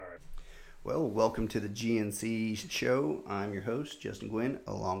Well, welcome to the GNC show. I'm your host, Justin Gwynn,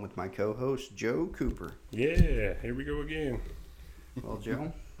 along with my co host, Joe Cooper. Yeah, here we go again. Well,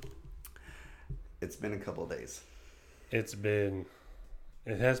 Joe, it's been a couple of days. It's been,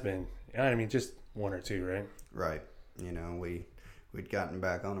 it has been, I mean, just one or two, right? Right. We'd gotten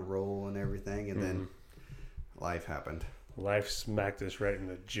back on a roll and everything, and then life happened. Life smacked us right in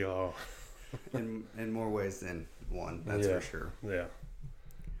the jaw. In more ways than one, that's Yeah. for sure. Yeah.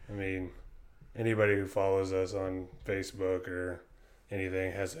 I mean, anybody who follows us on Facebook or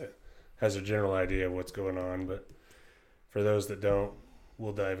anything has a general idea of what's going on, but for those that don't,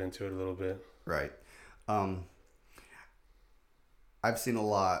 we'll dive into it a little bit. Right. I've seen a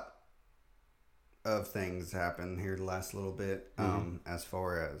lot of things happen here the last little bit, as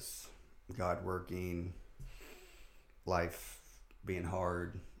far as God working, life being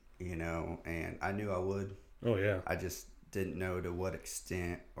hard, and I knew I would. Oh yeah. I just didn't know to what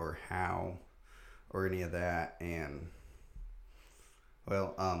extent or how or any of that. And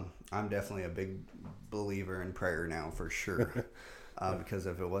well, I'm definitely a big believer in prayer now for sure. Because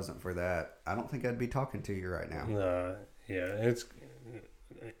if it wasn't for that, I don't think I'd be talking to you right now. Yeah, it's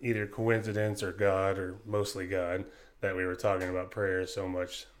either coincidence or God, or mostly God, that we were talking about prayer so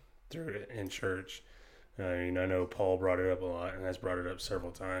much through it in church. I mean, I know Paul brought it up a lot, and has brought it up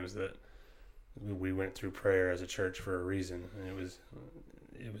several times, that we went through prayer as a church for a reason, and it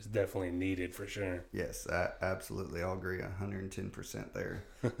was definitely needed for sure. Yes, absolutely. I'll agree 110% there,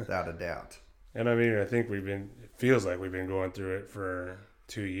 without a doubt. And I mean, I think it feels like we've been going through it for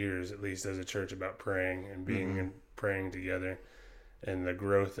 2 years at least as a church, about praying and being and praying together, and the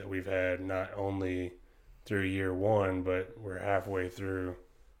growth that we've had, not only through year one, but we're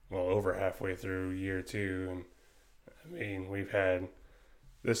over halfway through year two. And I mean, we've had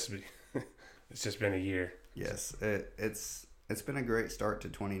this, it's just been a year. Yes, it's been a great start to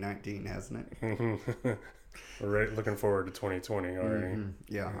 2019, hasn't it? We're looking forward to 2020 already.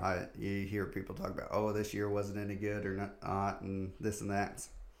 Yeah, you hear people talk about, oh, this year wasn't any good or not, and this and that.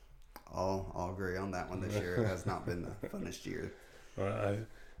 I'll agree on that one. This year has not been the funnest year. Well,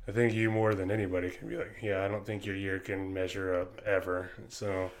 I think you, more than anybody, can be like, yeah, I don't think your year can measure up ever.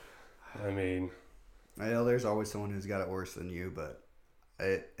 So, I mean, Well, there's always someone who's got it worse than you, but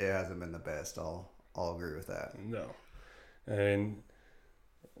it hasn't been the best. I'll agree with that. no. And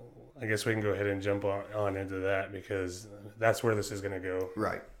I guess we can go ahead and jump on into that, because that's where this is going to go.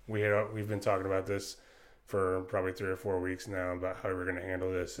 Right. We've been talking about this for probably 3 or 4 weeks now, about how we're going to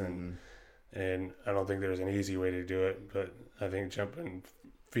handle this, and I don't think there's an easy way to do it, but I think jumping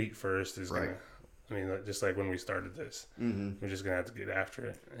feet first is Right. going to, I mean, just like when we started this, we're just going to have to get after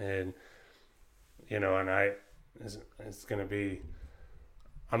it. And, it's going to be,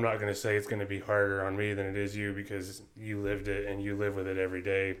 I'm not going to say it's going to be harder on me than it is you, because you lived it and you live with it every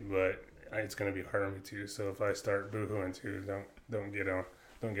day, but it's going to be hard on me too. So if I start boohooing too, don't get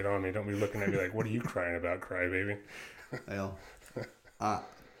on me. Don't be looking at me like, what are you crying about, crybaby? Well,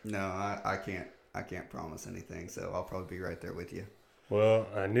 no, I can't promise anything, so I'll probably be right there with you. Well,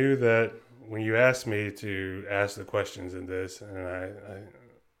 I knew that when you asked me to ask the questions in this, and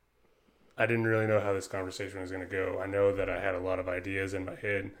I didn't really know how this conversation was going to go. I know that I had a lot of ideas in my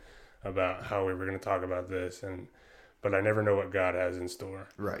head about how we were going to talk about this, but I never know what God has in store.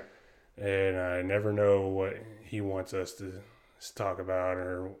 Right. And I never know what He wants us to talk about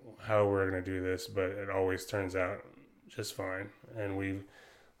or how we're going to do this, but it always turns out just fine. And we've,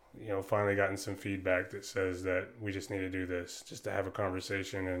 finally gotten some feedback that says that we just need to do this, just to have a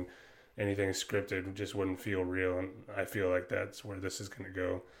conversation, and anything scripted just wouldn't feel real. And I feel like that's where this is going to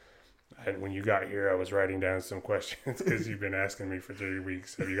go. And when you got here, I was writing down some questions, because you've been asking me for 3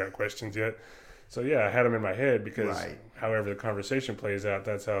 weeks, have you got questions yet? So yeah, I had them in my head, because however the conversation plays out,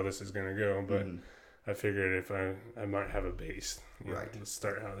 that's how this is going to go. But I figured if I might have a base, to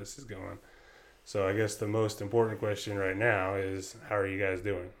start how this is going. So I guess the most important question right now is, how are you guys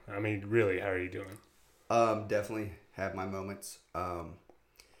doing? I mean, really, how are you doing? Definitely have my moments.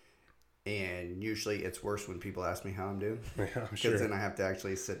 And usually it's worse when people ask me how I'm doing. Yeah, I'm Because sure. then I have to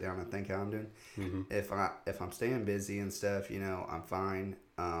actually sit down and think how I'm doing. If I'm staying busy and stuff, I'm fine.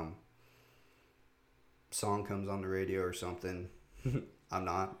 Song comes on the radio or something, I'm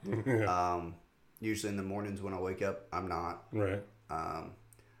not. Usually in the mornings when I wake up, I'm not. Right. I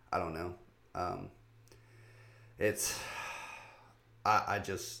don't know. It's I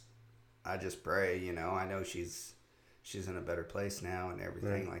just pray. I know she's in a better place now and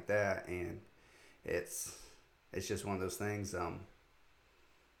everything like that, and it's just one of those things. I'm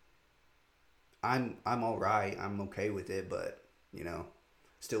all right. I'm okay with it, but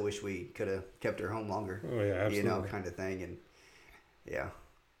still wish we could have kept her home longer. Oh yeah, absolutely. Kind of thing, and yeah,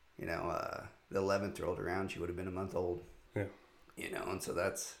 you know, the 11th rolled around, she would have been a month old. Yeah. You know, and so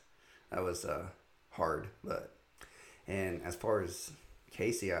that was hard. But, and as far as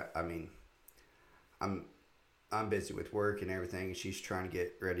Casey, I mean, I'm busy with work and everything. She's trying to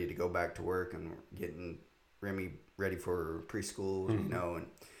get ready to go back to work, and getting Remy ready for preschool, you know, and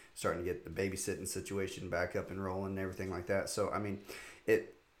starting to get the babysitting situation back up and rolling and everything like that. So, I mean,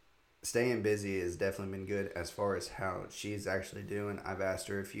 staying busy has definitely been good. As far as how she's actually doing, I've asked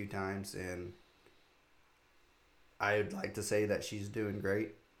her a few times, and I'd like to say that she's doing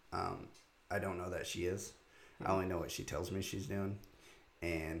great. I don't know that she is. I only know what she tells me she's doing.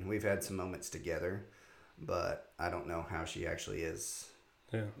 And we've had some moments together, but I don't know how she actually is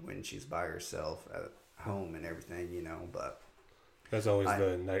when she's by herself at home and everything, you know. But that's always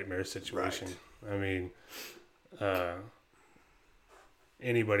the nightmare situation. Right. I mean,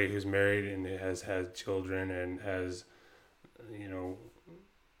 anybody who's married and has had children and has, you know,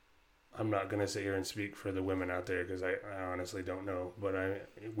 I'm not going to sit here and speak for the women out there because I honestly don't know, but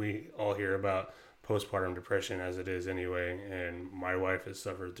we all hear about postpartum depression as it is anyway, and my wife has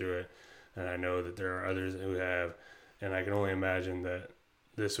suffered through it, and I know that there are others who have, and I can only imagine that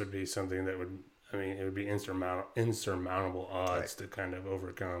this would be something that would, I mean, it would be insurmountable odds to kind of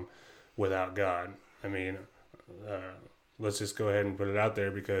overcome without God. I mean, let's just go ahead and put it out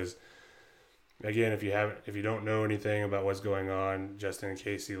there, because again, if you don't know anything about what's going on, Justin and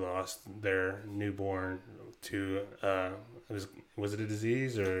Casey lost their newborn to was it a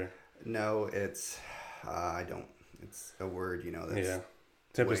disease or? No, it's it's a word, you know. That's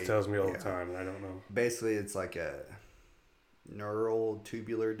Tempest tells me all the time, and I don't know. Basically, it's like a neural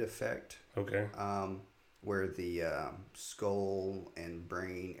tubular defect. Okay. Where the skull and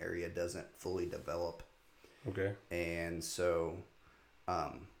brain area doesn't fully develop. Okay. And so,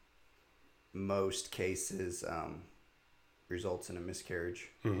 most cases results in a miscarriage.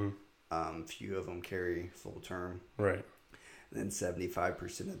 Mm-hmm. Few of them carry full term. Right. Then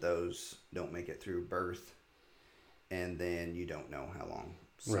 75% of those don't make it through birth, and then you don't know how long.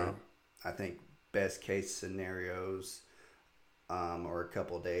 So right. I think best case scenarios are a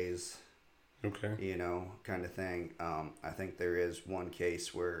couple days. Okay. You know, kind of thing. I think there is one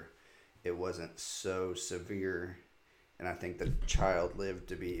case where it wasn't so severe, and I think the child lived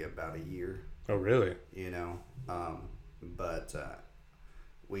to be about a year. Oh, really? You know, but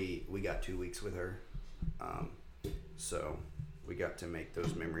we got 2 weeks with her, so we got to make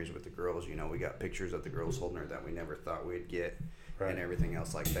those memories with the girls. You know, we got pictures of the girls holding her that we never thought we'd get, and everything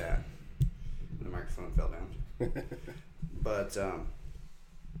else like that. The microphone fell down. But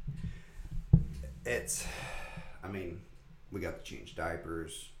it's, I mean, we got to change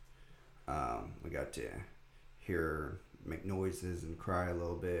diapers. We got to hear her make noises and cry a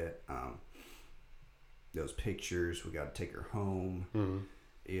little bit. Those pictures, we got to take her home. Mm-hmm.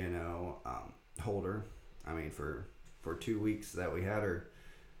 You know, hold her. I mean, for 2 weeks that we had her,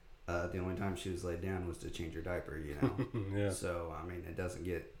 the only time she was laid down was to change her diaper, you know. Yeah. So, I mean, it doesn't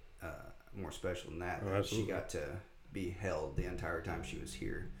get more special than that. Oh, she got to be held the entire time she was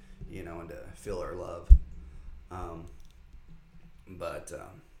here, you know, and to feel our love. But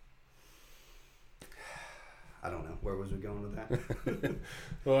I don't know. Where was we going with that?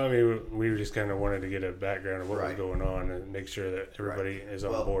 Well, I mean, we just kind of wanted to get a background of what was going on and make sure that everybody is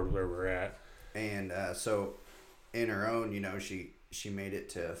on board where we're at. And so in her own, you know, she made it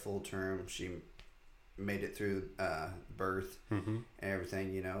to full term. She made it through birth mm-hmm. and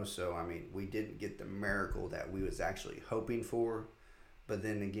everything, you know. So, I mean, we didn't get the miracle that we was actually hoping for. But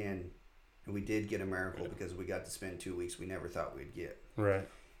then again, we did get a miracle because we got to spend 2 weeks we never thought we'd get. Right.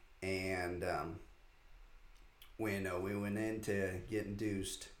 And when we went in to get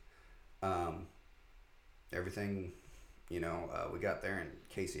induced, everything, you know, we got there and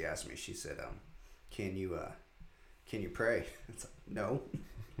Casey asked me, she said, can you pray? It's like, no,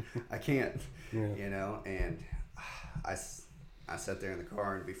 I can't, you know, and I sat there in the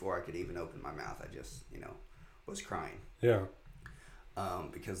car, and before I could even open my mouth, I just, you know, was crying. Yeah.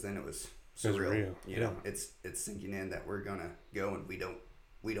 Because then it was surreal. Real. You know, it's sinking in that we're gonna go and we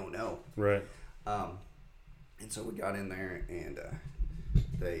don't know. Right. And so we got in there, and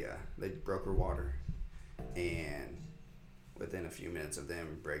they broke her water, and within a few minutes of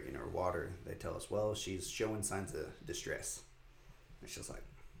them breaking her water, they tell us, well, she's showing signs of distress. It's just like,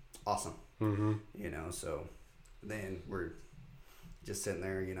 awesome. Mm-hmm. You know, so then we're just sitting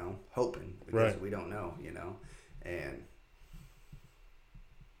there, you know, hoping because we don't know, you know. And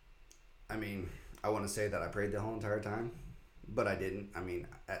I mean, I want to say that I prayed the whole entire time, but I didn't. I mean,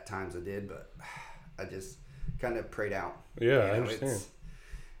 at times I did, but I just kind of prayed out. Yeah, you know, I understand.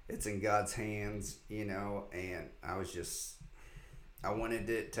 It's in God's hands, you know, and I was just, I wanted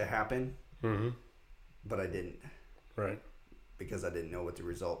it to happen, but I didn't. Right. Because I didn't know what the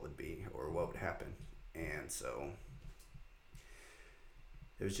result would be or what would happen. And so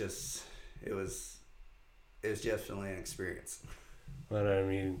it was definitely an experience. But I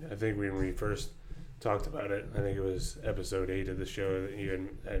mean, I think when we first talked about it, I think it was episode 8 of the show that you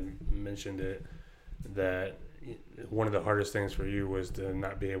had mentioned it, that one of the hardest things for you was to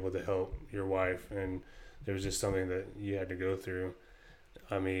not be able to help your wife, and there was just something that you had to go through.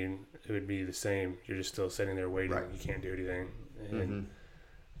 I mean, it would be the same. You're just still sitting there waiting. Right. You can't do anything. And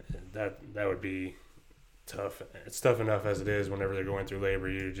that would be tough. It's tough enough as it is whenever they're going through labor.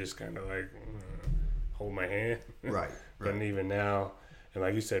 You just kind of like, hold my hand. Right. And even now, and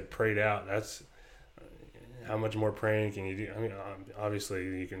like you said, prayed out. That's how much more praying can you do? I mean,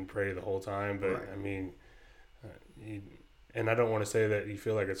 obviously you can pray the whole time, but right. I mean, and I don't want to say that you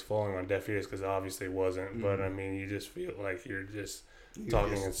feel like it's falling on deaf ears, because obviously it wasn't. But I mean, you just feel like you're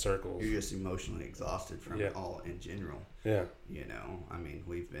talking in circles. You're just emotionally exhausted from it all in general. Yeah. You know, I mean,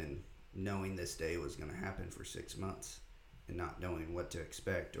 we've been knowing this day was going to happen for 6 months and not knowing what to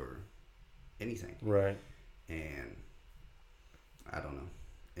expect or anything. Right. And I don't know.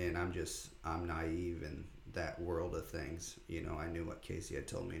 And I'm naive in that world of things. You know, I knew what Casey had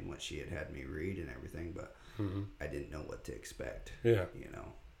told me and what she had me read and everything, but I didn't know what to expect. Yeah. You know.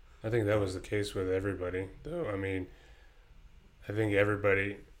 I think that was the case with everybody, though. I mean, I think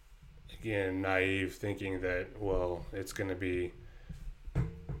everybody, again, naive, thinking that, well, it's going to be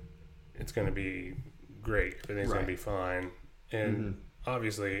great. Everything's going to be fine. And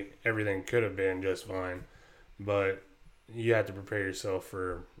obviously, everything could have been just fine, but you have to prepare yourself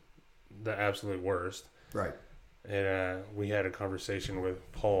for the absolute worst. Right. And we had a conversation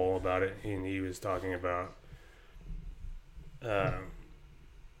with Paul about it, and he was talking about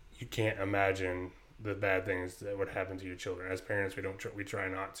you can't imagine the bad things that would happen to your children. As parents, we try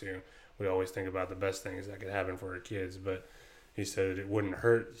not to. We always think about the best things that could happen for our kids. But he said it wouldn't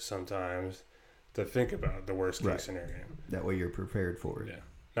hurt sometimes to think about the worst case scenario. That way you're prepared for it. Yeah.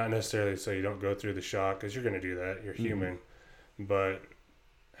 Not necessarily so you don't go through the shock, because you're going to do that. You're human. But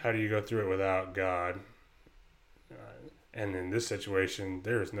how do you go through it without God? And in this situation,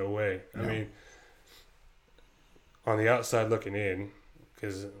 there is no way. No. I mean, on the outside looking in,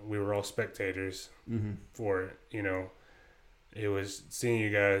 because we were all spectators for it, you know, it was seeing you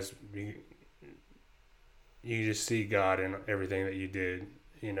guys, you just see God in everything that you did.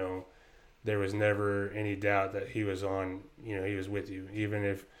 You know, there was never any doubt that he was on, you know, he was with you. Even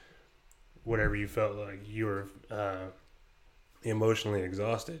if whatever you felt like you were emotionally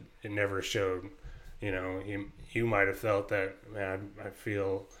exhausted, it never showed. You know, you might have felt that, man, I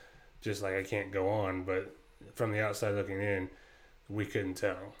feel just like I can't go on, but from the outside looking in, we couldn't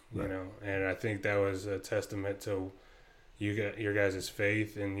tell, you know. And I think that was a testament to your guys'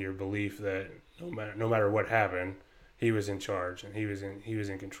 faith and your belief that no matter what happened, he was in charge and he was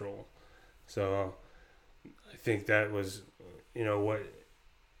in control. So I think that was, you know, what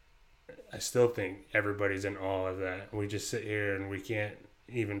I still think everybody's in awe of that. We just sit here and we can't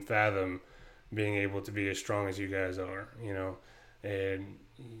even fathom being able to be as strong as you guys are, you know, and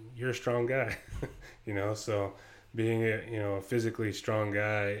you're a strong guy, you know, so being a physically strong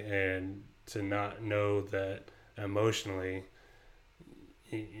guy and to not know that emotionally,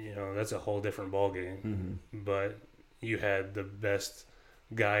 you know, that's a whole different ballgame. But you had the best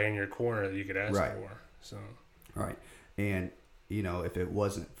guy in your corner that you could ask for. So right. And you know, if it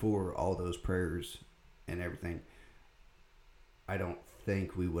wasn't for all those prayers and everything, I don't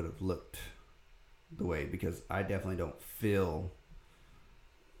think we would have looked the way, because I definitely don't feel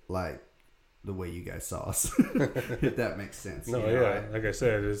like the way you guys saw us, if that makes sense. No, like I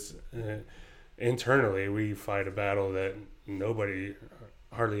said, it's internally we fight a battle that nobody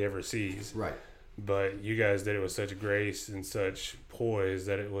hardly ever sees. Right. But you guys did it with such grace and such poise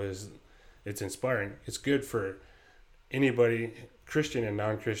that it's inspiring. It's good for anybody, Christian and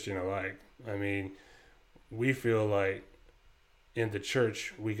non-Christian alike. I mean, we feel like in the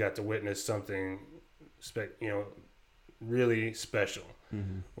church we got to witness something really special.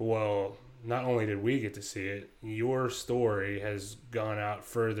 Well, not only did we get to see it, your story has gone out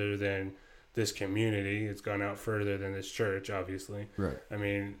further than this community. It's gone out further than this church, obviously. Right. I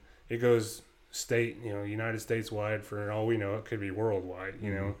mean, it goes United States wide, for all we know. It could be worldwide,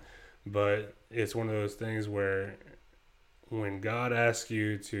 you know. But it's one of those things where when God asks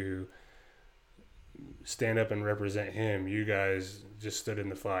you to stand up and represent him, you guys just stood in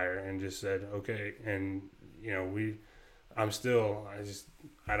the fire and just said, okay. And, you know, I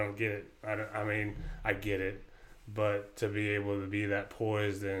don't get it. I get it. But to be able to be that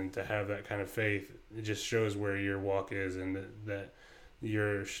poised and to have that kind of faith, it just shows where your walk is, and that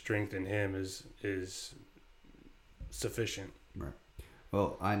your strength in Him is sufficient. Right.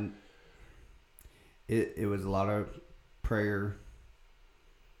 Well, it was a lot of prayer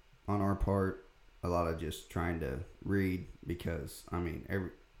on our part, a lot of just trying to read because I mean,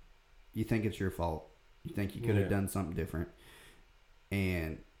 you think it's your fault, you think you could have done something different,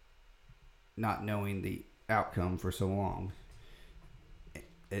 and not knowing the outcome for so long,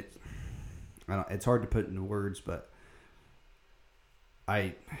 it's hard to put into words, but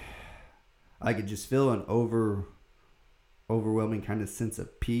I could just feel an overwhelming kind of sense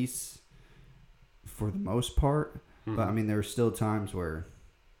of peace for the most part. Mm-hmm. But I mean, there are still times where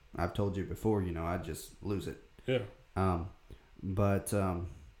I've told you before, I just lose it. Yeah. But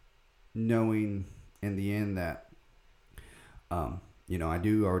knowing in the end that, I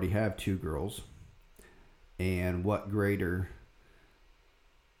do already have 2 girls, and what greater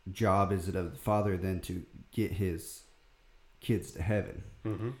job is it of the father than to get his kids to heaven?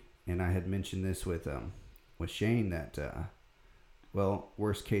 Mm-hmm. And I had mentioned this with Shane that,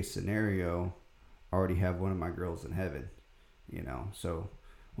 worst case scenario, I already have one of my girls in heaven, so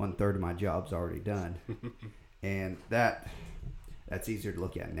 1/3 of my job's already done. And that's easier to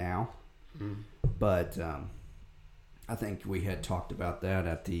look at now. Mm-hmm. But I think we had talked about that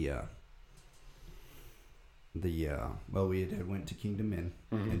at we had went to Kingdom Inn,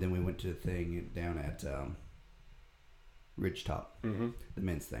 mm-hmm. and then we went to the thing down at Ridgetop, mm-hmm. the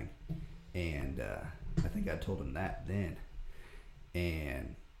men's thing. And I think I told him that then.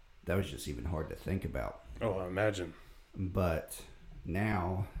 And that was just even hard to think about. Oh, I imagine. But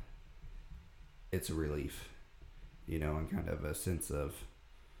now it's a relief, and kind of a sense of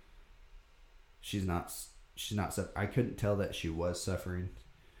she's not I couldn't tell that she was suffering,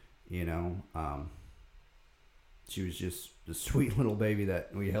 she was just a sweet little baby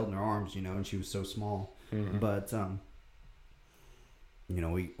that we held in our arms, and she was so small. Mm-hmm. But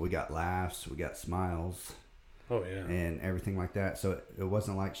we got laughs, we got smiles. Oh yeah. And everything like that. So it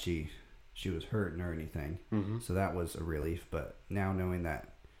wasn't like she was hurting or anything. Mm-hmm. So that was a relief. But now knowing that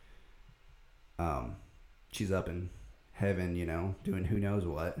she's up in heaven, doing who knows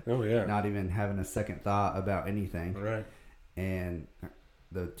what. Oh yeah. Not even having a second thought about anything. Right. And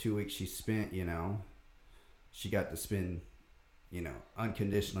the 2 weeks she spent, she got to spend,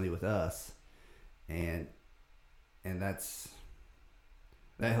 unconditionally with us. And that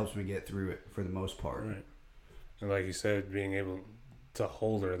helps me get through it for the most part. Right. And like you said, being able to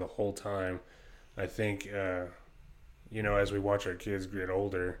hold her the whole time, I think, as we watch our kids get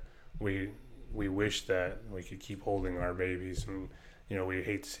older, we wish that we could keep holding our babies, and we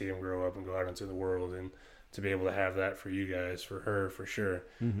hate to see them grow up and go out into the world, and to be able to have that for you guys, for her, for sure.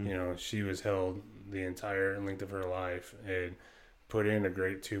 Mm-hmm. She was held the entire length of her life and put in a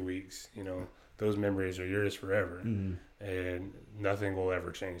great 2 weeks. Those memories are yours forever, mm-hmm. and nothing will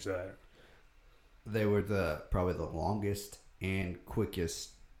ever change that. They were probably the longest and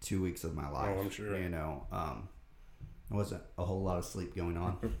quickest 2 weeks of my life. Oh, I'm sure. There wasn't a whole lot of sleep going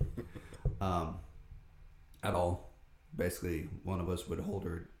on at all. Basically, one of us would hold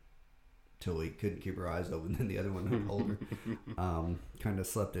her till we couldn't keep her eyes open, then the other one would hold her. Kind of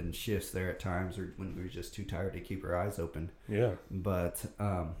slept in shifts there at times, or when we were just too tired to keep her eyes open. Yeah. But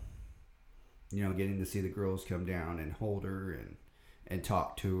getting to see the girls come down and hold her and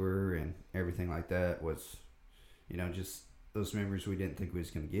talk to her and everything like that was, just those memories we didn't think we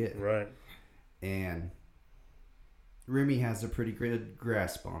was going to get. Right. And Remy has a pretty good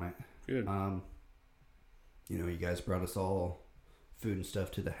grasp on it. Good. You guys brought us all food and stuff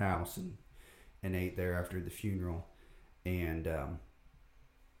to the house and ate there after the funeral. And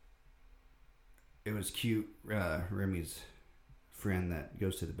it was cute. Remy's friend that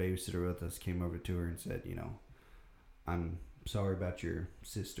goes to the babysitter with us came over to her and said, I'm sorry about your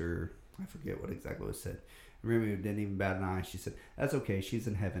sister. I forget what exactly was said. Remy didn't even bat an eye. She said, that's okay. She's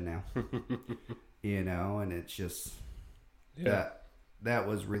in heaven now. And it's just that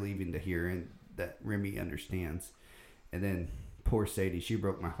was relieving to hear, and that Remy understands. And then poor Sadie, she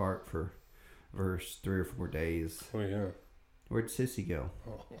broke my heart for 3 or 4 days. Oh yeah. Where'd Sissy go?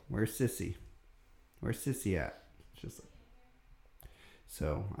 Oh. Where's Sissy? Where's Sissy at? Just like,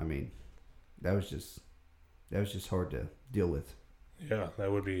 so I mean, that was just hard to deal with. Yeah,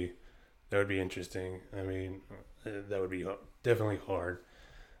 that would be interesting. I mean, that would be definitely hard.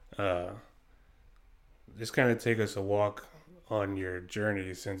 Just kind of take us a walk on your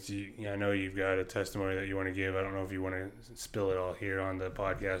journey, since I know you've got a testimony that you want to give. I don't know if you want to spill it all here on the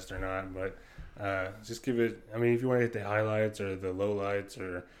podcast or not, but just give it. I mean, if you want to hit the highlights or the lowlights,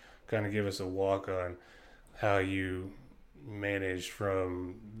 or kind of give us a walk on how you managed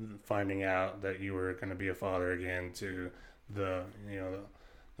from finding out that you were going to be a father again to the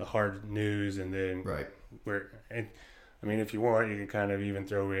the hard news, and then Right. and I mean, if you want, you can kind of even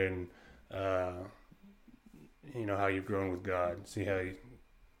throw in how you've grown with God, see how you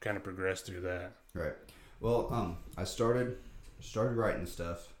kind of progress through that. Right. Well, I started writing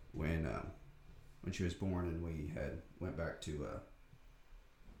stuff when she was born, and we went back to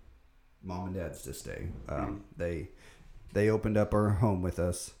mom and dad's to stay. They opened up our home with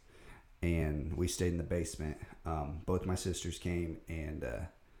us, and we stayed in the basement. Both my sisters came, and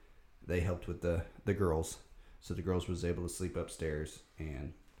they helped with the girls, so the girls was able to sleep upstairs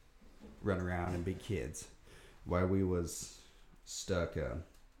and run around and be kids, while we was stuck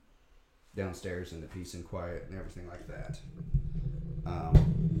downstairs in the peace and quiet and everything like that.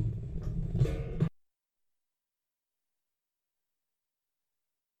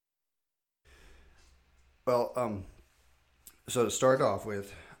 So to start off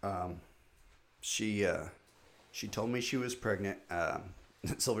with, she told me she was pregnant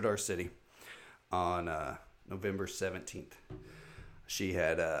in Silverdar City on November 17th. She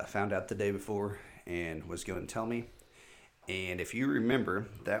had found out the day before and was going to tell me. And if you remember,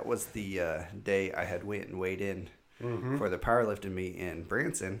 that was the day I had went and weighed in for the powerlifting meet in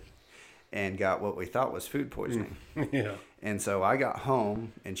Branson and got what we thought was food poisoning. Yeah. And so I got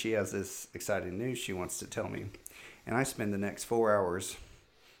home, and she has this exciting news she wants to tell me. And I spend the next 4 hours,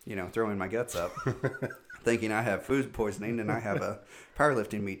 throwing my guts up, thinking I have food poisoning and I have a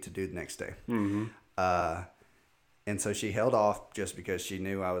powerlifting meet to do the next day. Mm-hmm. And so she held off just because she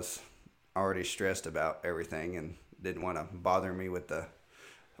knew I was already stressed about everything and didn't want to bother me with the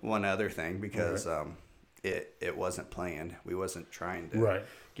one other thing because it wasn't planned. We wasn't trying to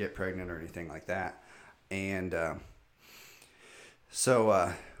get pregnant or anything like that. And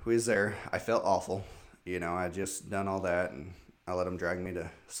so we was there. I felt awful. I just done all that, and I let them drag me to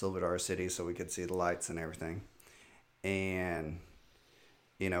Silverdar City so we could see the lights and everything. And,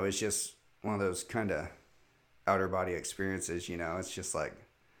 it's just one of those kind of outer body experiences, it's just like,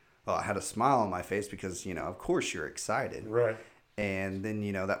 well, I had a smile on my face because, of course you're excited. Right. And then,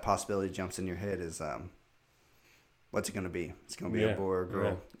 that possibility jumps in your head is, what's it going to be? It's going to be a boy or a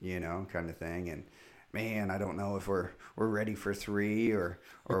girl, kind of thing. And man, I don't know if we're ready for 3 or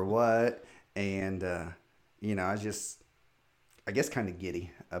what. And, I guess kind of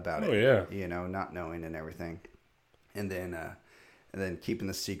giddy about it. Oh, yeah. Not knowing and everything. And then keeping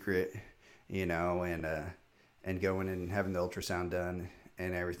the secret, and going and having the ultrasound done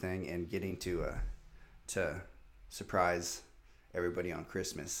and everything, and getting to surprise everybody on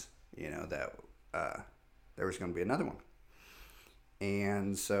Christmas, that there was going to be another one.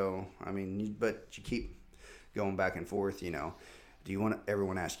 And so, but you keep going back and forth, do you want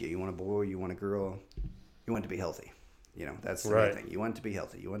everyone asks you want a boy, you want a girl, you want to be healthy, that's the main thing. You want to be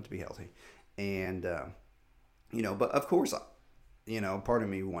healthy. And, but of course, part of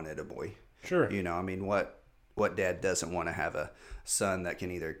me wanted a boy. Sure. What dad doesn't want to have a son that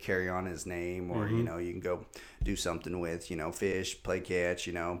can either carry on his name or, you can go do something with, fish, play catch,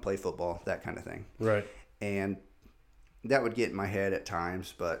 play football, that kind of thing. Right. And that would get in my head at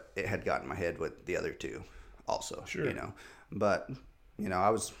times, but it had gotten in my head with the other two also, sure. But,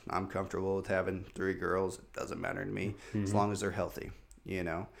 I'm comfortable with having 3 girls. It doesn't matter to me as long as they're healthy,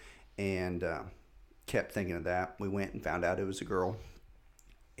 and kept thinking of that. We went and found out it was a girl.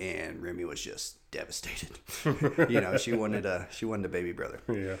 And Remy was just devastated. She wanted a baby brother.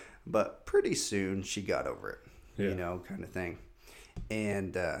 Yeah. But pretty soon she got over it, kind of thing.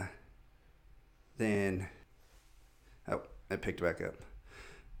 And then I picked it back up.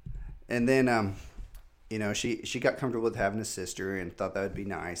 And then she got comfortable with having a sister and thought that would be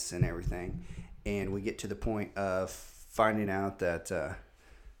nice and everything. And we get to the point of finding out that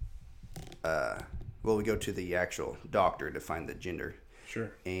we go to the actual doctor to find the gender. Sure.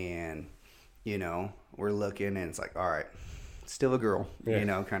 And, we're looking and it's like, all right, still a girl,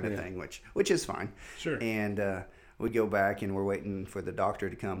 kind of thing, which is fine. Sure. And we go back and we're waiting for the doctor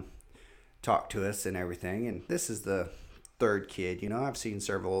to come talk to us and everything. And this is the 3rd kid. I've seen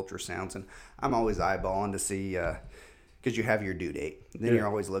several ultrasounds, and I'm always eyeballing to see, because you have your due date. And then you're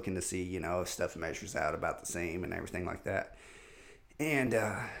always looking to see, if stuff measures out about the same and everything like that. And,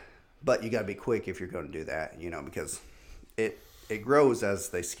 but you got to be quick if you're going to do that, because it grows as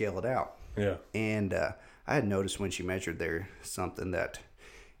they scale it out. Yeah. And I had noticed when she measured there something that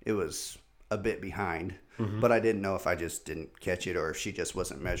it was a bit behind, but I didn't know if I just didn't catch it or if she just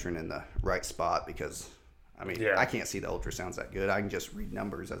wasn't measuring in the right spot because, I can't see the ultrasounds that good. I can just read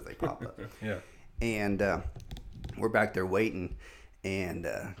numbers as they pop up. Yeah. And we're back there waiting, and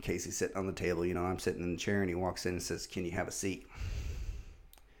Casey's sitting on the table. I'm sitting in the chair, and he walks in and says, "Can you have a seat?"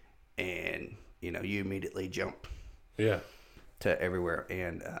 And, you immediately jump. Yeah. to everywhere,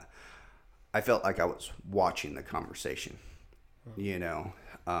 and I felt like I was watching the conversation,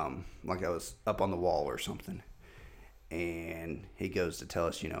 like I was up on the wall or something. And he goes to tell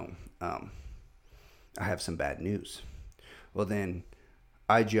us, I have some bad news. Well, then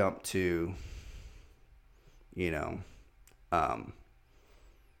I jump to,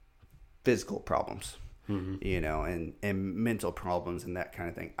 physical problems, and mental problems and that kind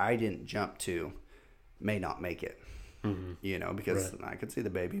of thing. I didn't jump to may not make it, because I could see the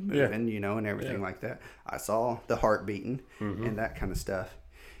baby moving, and everything like that. I saw the heart beating and that kind of stuff.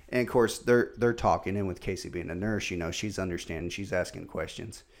 And of course, they're talking, and with Casey being a nurse, she's understanding, she's asking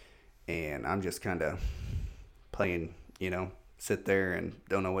questions, and I'm just kind of playing, sit there and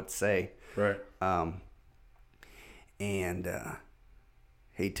don't know what to say. Right. And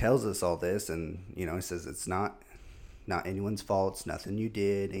he tells us all this, and he says it's not anyone's fault, it's nothing you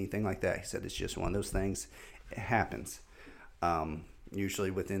did, anything like that. He said it's just one of those things. It happens.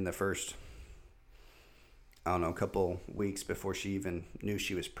 Usually within the first, I don't know, a couple weeks before she even knew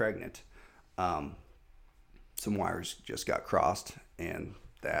she was pregnant, some wires just got crossed, and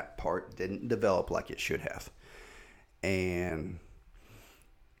that part didn't develop like it should have. And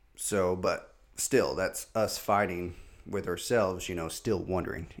so, but still, that's us fighting with ourselves, still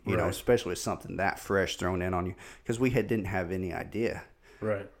wondering, especially with something that fresh thrown in on you, because we didn't have any idea.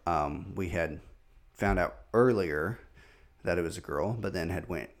 Right. We had found out earlier that it was a girl, but then had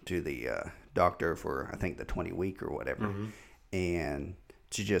went to the doctor for, I think, the 20 week or whatever, and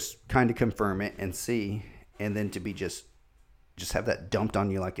to just kind of confirm it and see, and then to be just have that dumped on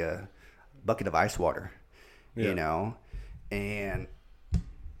you like a bucket of ice water, and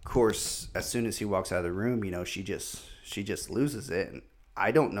of course, as soon as he walks out of the room, she just loses it, and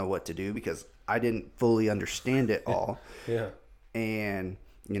I don't know what to do because I didn't fully understand it all. Yeah. And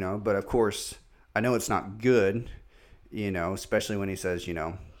but of course, I know it's not good, especially when he says,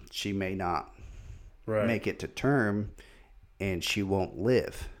 she may not make it to term, and she won't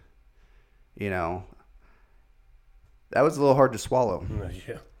live. That was a little hard to swallow.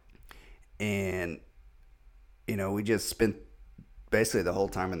 Yeah. And we just spent basically the whole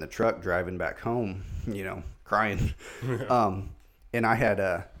time in the truck driving back home, crying. And I had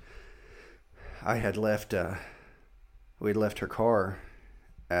left we'd left her car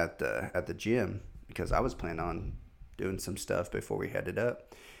at the gym because I was planning on doing some stuff before we headed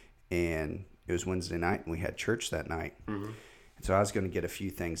up, and it was Wednesday night and we had church that night. And so I was going to get a few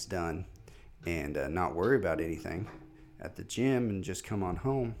things done and not worry about anything at the gym and just come on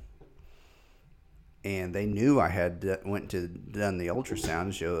home. And they knew I had done the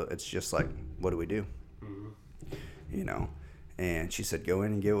ultrasound. So it's just like, what do we do? And she said, go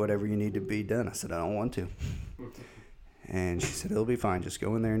in and get whatever you need to be done. I said, I don't want to. And she said, it'll be fine. Just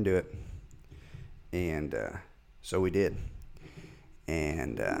go in there and do it. And so we did.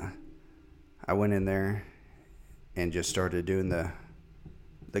 And I went in there and just started doing the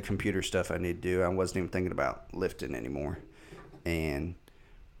computer stuff I need to do. I wasn't even thinking about lifting anymore. And,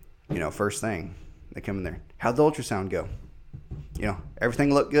 first thing, they come in there. How'd the ultrasound go?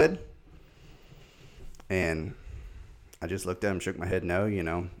 Everything looked good? And I just looked at them, shook my head no,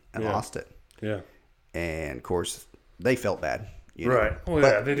 and lost it. Yeah. And, of course, they felt bad. Right. Well,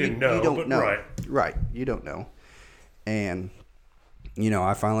 yeah, they didn't know. You don't but know. Right. Right. You don't know. And,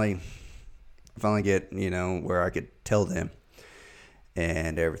 I finally get, where I could tell them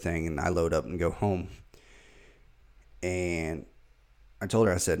and everything, and I load up and go home. And I told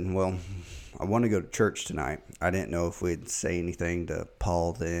her, I said, well, I want to go to church tonight. I didn't know if we'd say anything to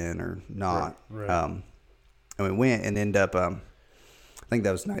Paul then or not. Right. And we went and ended up, I think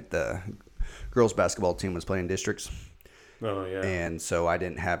that was the night the girls basketball team was playing districts. Oh, yeah. And so I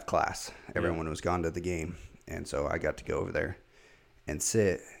didn't have class. Everyone was gone to the game. And so I got to go over there and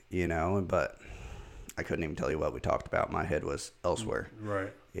sit, but I couldn't even tell you what we talked about. My head was elsewhere.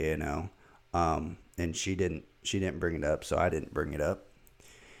 Right. And she didn't bring it up, so I didn't bring it up.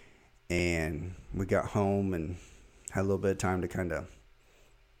 And we got home and had a little bit of time to kind of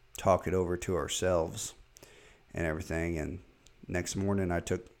talk it over to ourselves and everything. And next morning I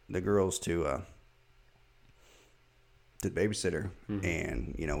took the girls to the babysitter,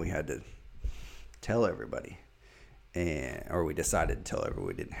 and we had to tell everybody, or we decided to tell everybody.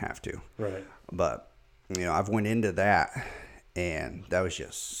 We didn't have to. Right. But I've went into that, and that was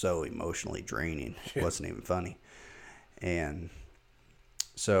just so emotionally draining. It wasn't even funny. And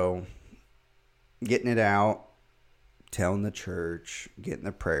so getting it out, telling the church, getting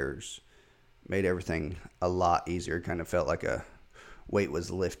the prayers, made everything a lot easier. Kind of felt like a weight was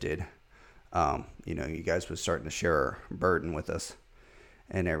lifted. You guys was starting to share a burden with us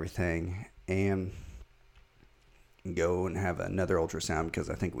and everything. And, go and have another ultrasound because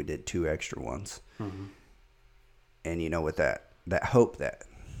I think we did 2 extra ones. Mm-hmm. And, with that hope that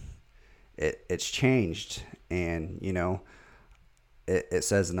it's changed. And, it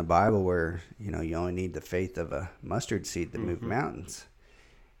says in the Bible where, you only need the faith of a mustard seed to move mountains.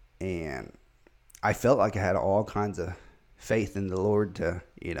 And I felt like I had all kinds of faith in the Lord to,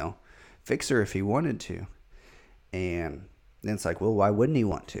 fix her if he wanted to. And then it's like, well, why wouldn't he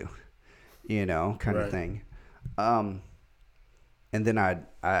want to? Kind of thing. And then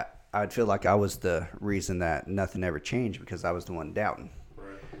I'd feel like I was the reason that nothing ever changed because I was the one doubting.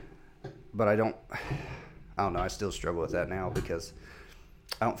 Right. But I don't know. I still struggle with that now because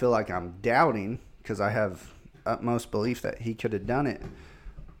I don't feel like I'm doubting because I have utmost belief that he could have done it.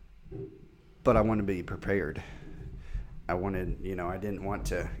 But I want to be prepared. I wanted, I didn't want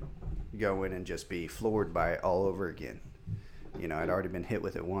to go in and just be floored by it all over again. I'd already been hit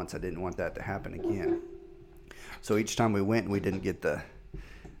with it once. I didn't want that to happen again. So each time we went, we didn't get the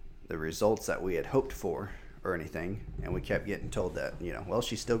results that we had hoped for or anything. And we kept getting told that, well,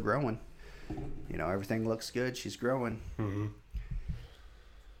 she's still growing. Everything looks good. She's growing. Mm-hmm.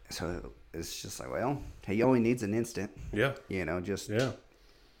 So it's just like, well, he only needs an instant. Yeah. Just a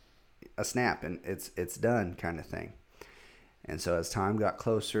snap and it's done kind of thing. And so as time got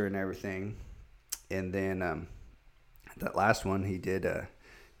closer and everything, and then that last one, he did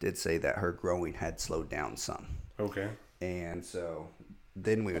say that her growing had slowed down some. Okay. And so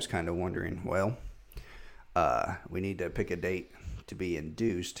then we was kind of wondering, well, we need to pick a date to be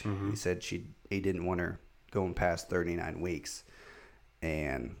induced. Mm-hmm. He said he didn't want her going past 39 weeks.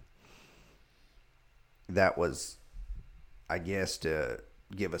 And that was, I guess, to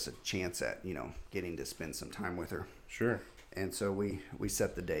give us a chance at, getting to spend some time with her. Sure. And so we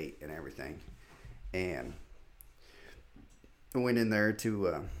set the date and everything. And went in there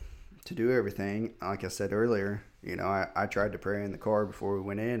to do everything. Like I said earlier, I tried to pray in the car before we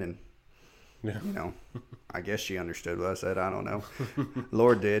went in, and I guess she understood what I said. I don't know.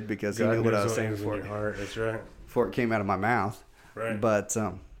 Lord did, because he knew what I was saying before. In your heart. That's right. Before it came out of my mouth. Right. But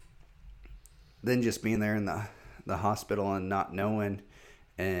then just being there in the hospital and not knowing,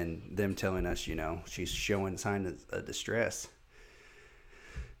 and them telling us, she's showing signs of distress.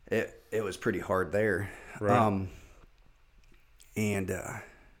 It was pretty hard there. Right. And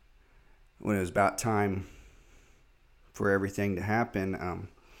when it was about time for everything to happen,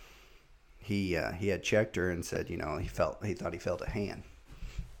 he had checked her and said, he thought he felt a hand,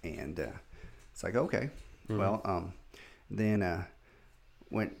 and it's like, okay, well, then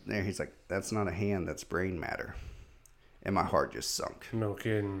went there. He's like, that's not a hand, that's brain matter, and my heart just sunk. No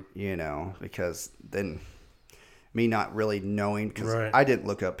kidding. Because then me not really knowing, because Right. I didn't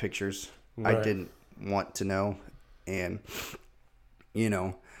look up pictures. Right. I didn't want to know, and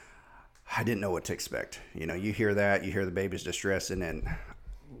I didn't know what to expect. You hear that, you hear the baby's distressing, and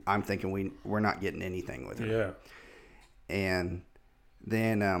I'm thinking we're not getting anything with her. Yeah. And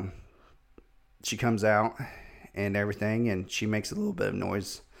then she comes out and everything, and she makes a little bit of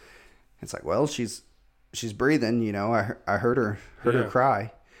noise. It's like, well, she's breathing. I heard her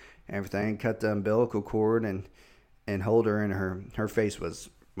cry, and everything. Cut the umbilical cord and hold her, and her face was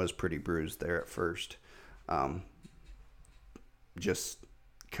pretty bruised there at first. Just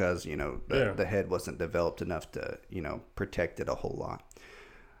because, the head wasn't developed enough to, protect it a whole lot.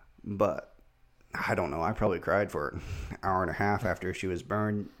 But I don't know. I probably cried for an hour and a half after she was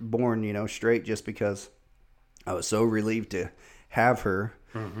born, straight, just because I was so relieved to have her.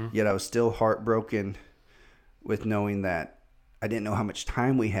 Mm-hmm. Yet I was still heartbroken with knowing that I didn't know how much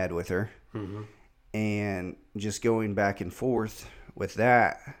time we had with her. Mm-hmm. And just going back and forth with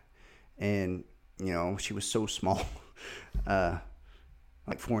that. And, she was so small.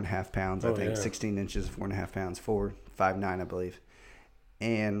 Like 4.5 pounds, I think. 16 inches, 4.5 pounds, 5'9", I believe.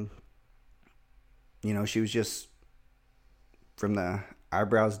 And, she was just, from the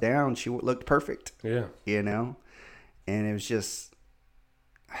eyebrows down, she looked perfect. Yeah. And it was just,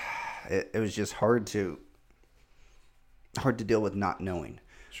 it was just hard to deal with not knowing.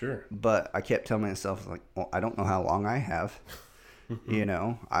 Sure. But I kept telling myself, like, well, I don't know how long I have.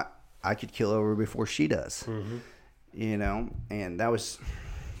 I could kill her before she does. Mm-hmm. And it was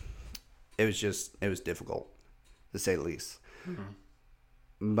difficult, to say the least.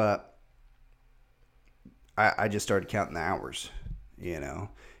 Mm-hmm. But I just started counting the hours,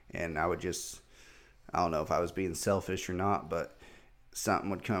 and I would just, I don't know if I was being selfish or not, but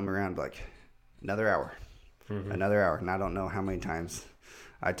something would come around like another hour, mm-hmm. another hour. And I don't know how many times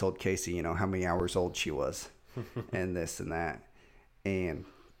I told Casey, how many hours old she was and this and that. And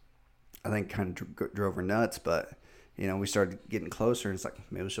I think kind of drove her nuts, but we started getting closer, and it's like,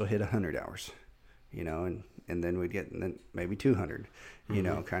 maybe she'll hit 100 hours, you know, and then we'd get maybe 200, you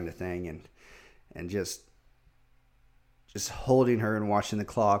know, kind of thing. And just holding her and watching the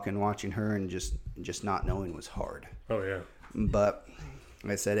clock and watching her and just not knowing was hard. Oh yeah. But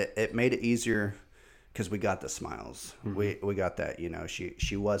like I said, it made it easier because we got the smiles. We got that, you know,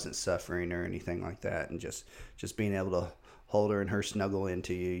 she wasn't suffering or anything like that. And just being able to hold her and her snuggle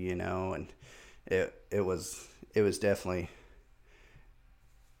into you, you know, and it was definitely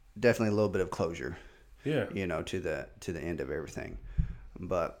a little bit of closure. Yeah. You know, to the end of everything.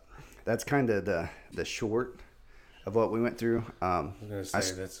 But that's kind of the short of what we went through. I was gonna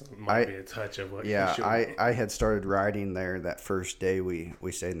say that might be a touch of what. Yeah, I had started writing there that first day we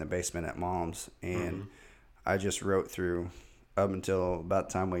stayed in the basement at Mom's, and I just wrote through up until about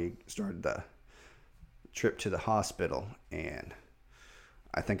the time we started the trip to the hospital, and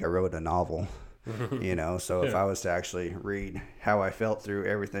I think I wrote a novel. You know, so if I was to actually read how I felt through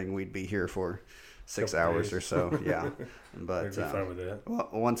everything, we'd be here for 6 hours or so. Yeah, but I'd be fine with that. well,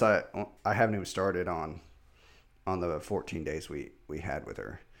 once I haven't even started on the 14 days we had with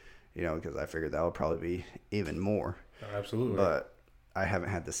her, you know, because I figured that would probably be even more. Absolutely. But I haven't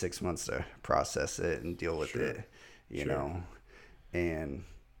had the 6 months to process it and deal with it, you know, and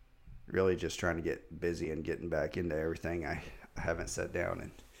really just trying to get busy and getting back into everything. I haven't sat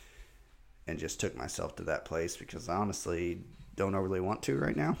down and just took myself to that place because I honestly don't really want to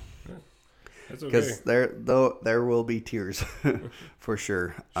right now. Yeah. That's okay. Because there will be tears for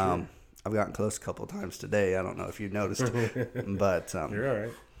sure. I've gotten close a couple of times today. I don't know if you noticed, but you're all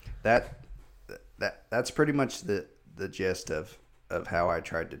right. That's pretty much the gist of how I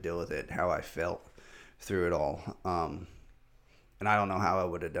tried to deal with it, how I felt through it all. And I don't know how I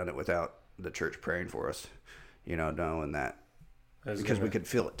would have done it without the church praying for us, you know, knowing that because we could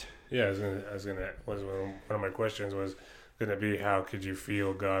feel it. Yeah, one of my questions was going to be, how could you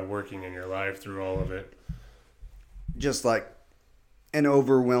feel God working in your life through all of it? Just like an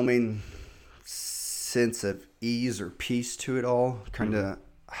overwhelming sense of ease or peace to it all. Kind of,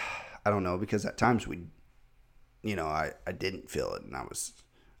 I don't know, because at times I didn't feel it, and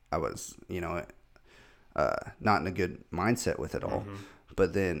I was, you know, not in a good mindset with it all.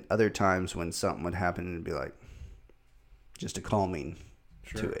 But then other times when something would happen, it'd be like just a calming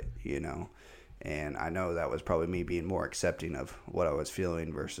to it, you know. And I know that was probably me being more accepting of what I was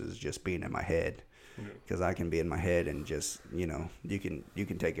feeling versus just being in my head. Because I can be in my head and just, you know, you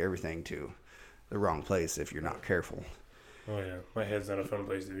can take everything to the wrong place if you're not careful. Oh yeah, my head's not a fun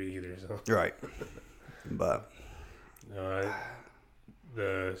place to be either. So right, but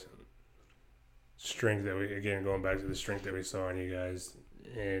the strength that going back to the strength that we saw in you guys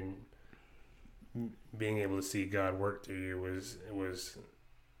and being able to see God work through you was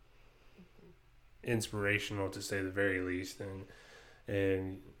inspirational, to say the very least.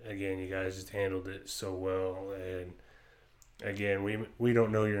 And again, you guys just handled it so well. And again, we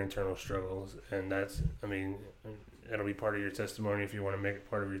don't know your internal struggles, and that'll be part of your testimony if you want to make it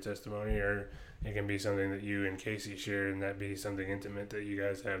part of your testimony, or it can be something that you and Casey share, and that be something intimate that you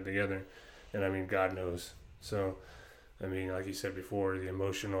guys have together. And God knows. So, like you said before, the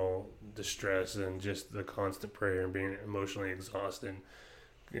emotional distress and just the constant prayer and being emotionally exhausted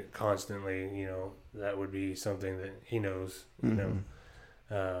constantly, you know, that would be something that He knows, you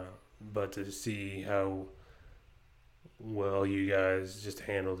know. But to see how well you guys just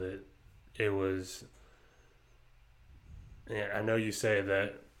handled it, it was. Yeah, I know you say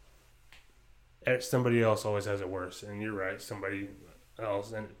that somebody else always has it worse, and you're right, somebody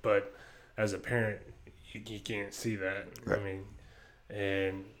else. But as a parent, you can't see that. Right.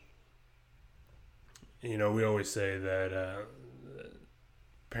 And you know, we always say that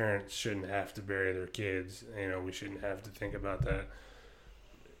parents shouldn't have to bury their kids. You know, we shouldn't have to think about that.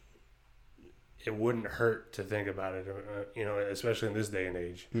 It wouldn't hurt to think about it, you know, especially in this day and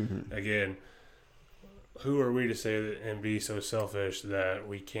age. Again, who are we to say that and be so selfish that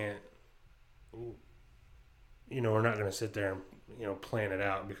we can't, you know, we're not going to sit there and, you know, plan it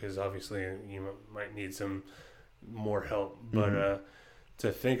out, because obviously you might need some more help. But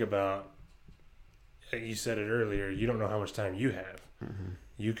to think about, you said it earlier, you don't know how much time you have.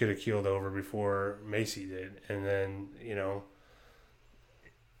 You could have keeled over before Macy did, and then, you know,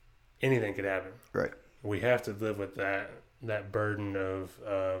 anything could happen. Right. We have to live with that burden of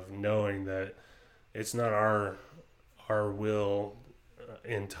knowing that it's not our will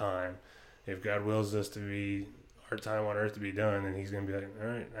in time. If God wills us to be, our time on earth to be done, then He's going to be like, all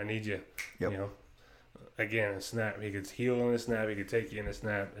right, I need you. Yep. You know, again, a snap. He could heal in a snap. He could take you in a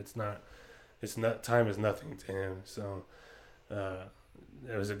snap. It's not, time is nothing to Him. So,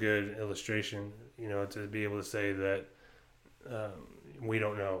 it was a good illustration, you know, to be able to say that we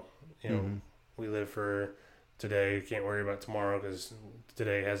don't know. You know, we live for today. Can't worry about tomorrow because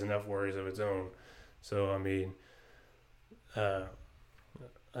today has enough worries of its own. So I mean,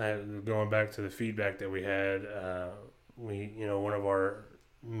 going back to the feedback that we had, one of our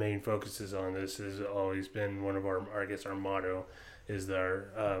main focuses on this has always been one of our our motto is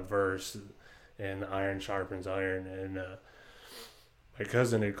our verse, and iron sharpens iron. And my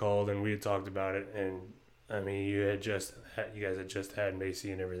cousin had called and we had talked about it, and I mean, you guys had just had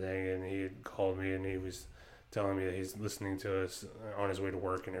Macy and everything, and he had called me and he was telling me that he's listening to us on his way to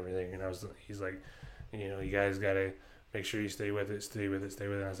work and everything, and he's like, you guys gotta make sure you stay with it.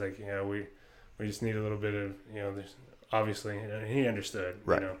 And I was like, we just need a little bit of, there's obviously, he understood,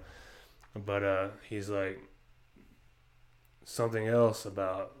 right. But he's like, something else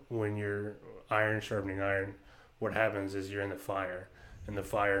about when you're iron sharpening iron, what happens is you're in the fire, and the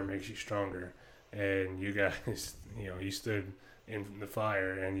fire makes you stronger. And you guys, you stood in the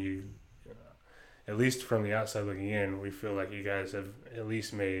fire, and you, at least from the outside looking in, we feel like you guys have at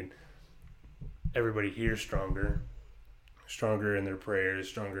least made everybody here stronger in their prayers,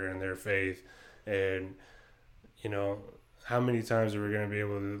 stronger in their faith. And, how many times are we going to be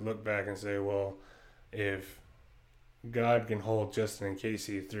able to look back and say, well, if God can hold Justin and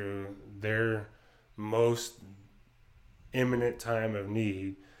Casey through their most imminent time of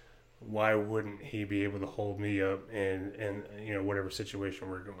need, why wouldn't he be able to hold me up in whatever situation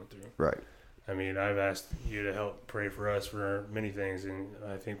we're going through? Right. I mean, I've asked you to help pray for us for many things, and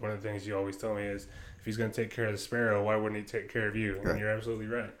I think one of the things you always tell me is, if he's going to take care of the sparrow, why wouldn't he take care of you? And you're absolutely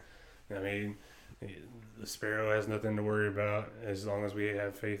right. I mean, the sparrow has nothing to worry about. As long as we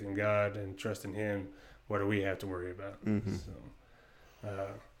have faith in God and trust in him, what do we have to worry about? Mm-hmm. So,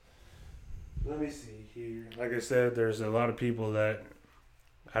 let me see here. Like I said, there's a lot of people that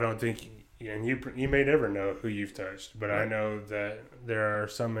I don't think, and you may never know who you've touched, but right. I know that there are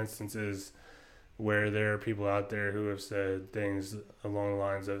some instances where there are people out there who have said things along the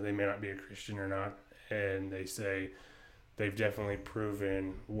lines of they may not be a Christian or not, and they say they've definitely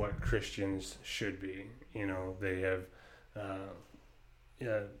proven what Christians should be. They have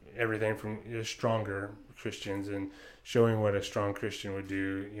everything from stronger Christians and showing what a strong Christian would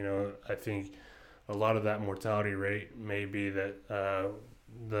do. I think a lot of that mortality rate may be that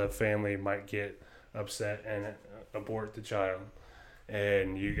the family might get upset and abort the child.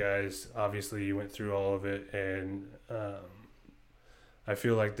 And you guys, obviously, you went through all of it, and I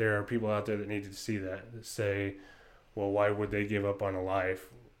feel like there are people out there that need to see that say, well, why would they give up on a life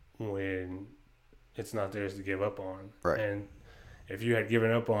when it's not theirs to give up on? Right. And if you had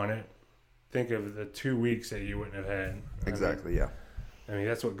given up on it, think of the 2 weeks that you wouldn't have had. Exactly, yeah. I mean,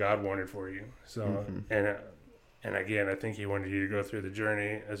 that's what God wanted for you. So, mm-hmm. And again, I think he wanted you to go through the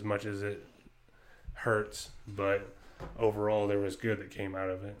journey as much as it hurts, but overall there was good that came out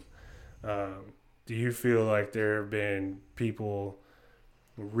of it. Do you feel like there have been people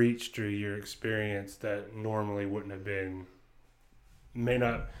reached through your experience that normally wouldn't have been, may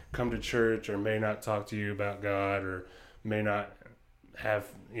not come to church or may not talk to you about God or may not have,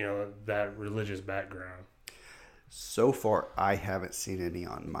 that religious background? So far, I haven't seen any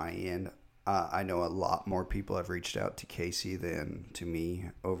on my end. I know a lot more people have reached out to Casey than to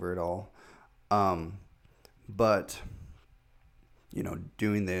me over it all. But,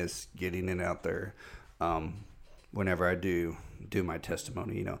 doing this, getting it out there, whenever I do my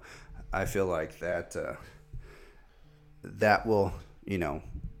testimony, I feel like that will,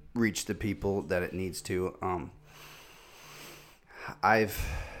 reach the people that it needs to. I've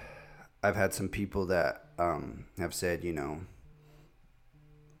had some people that have said,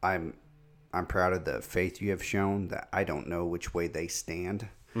 I'm proud of the faith you have shown, that I don't know which way they stand.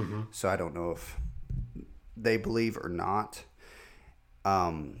 Mm-hmm. So I don't know if they believe or not.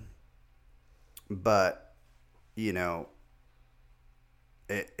 But,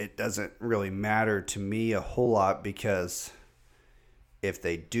 it doesn't really matter to me a whole lot, because if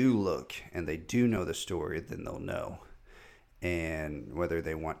they do look and they do know the story, then they'll know. And whether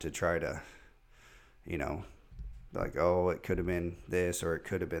they want to try to, like, oh, it could have been this or it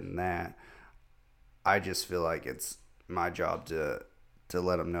could have been that, I just feel like it's my job to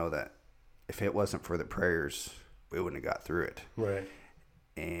let them know that if it wasn't for the prayers, we wouldn't have got through it. Right.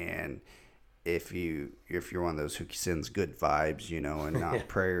 And if you're one of those who sends good vibes, and not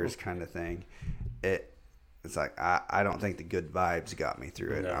prayers kind of thing, it's like I don't think the good vibes got me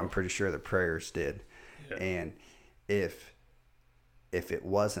through it. No. I'm pretty sure the prayers did. Yeah. And if it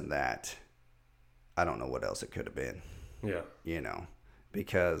wasn't that, I don't know what else it could have been. Yeah.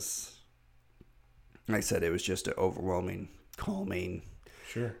 Because like I said, it was just an overwhelming, calming,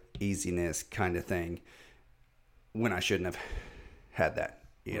 sure, easiness kind of thing when I shouldn't have had that,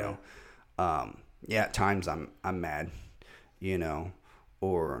 Yeah, at times I'm mad, you know,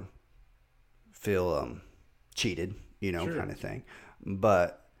 or feel cheated, you know, Sure. kind of thing.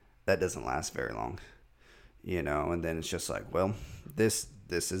 But that doesn't last very long, you know, and then it's just like, well, this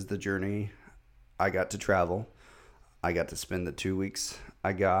is the journey I got to travel. I got to spend the 2 weeks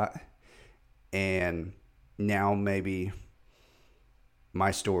I got, and now maybe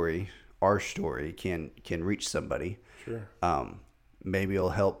my story, our story can reach somebody. Sure. Maybe it'll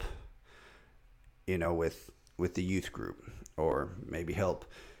help, you know, with the youth group, or maybe help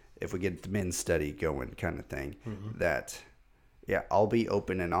if we get the men's study going, kind of thing. Mm-hmm. That, yeah, I'll be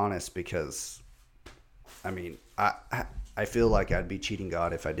open and honest, because I mean, I feel like I'd be cheating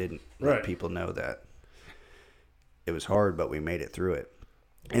God if I didn't let Right. people know that it was hard, but we made it through it.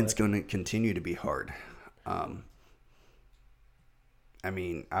 And it's going to continue to be hard. I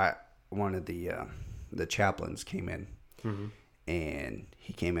mean, one of the chaplains came in, Mm-hmm. and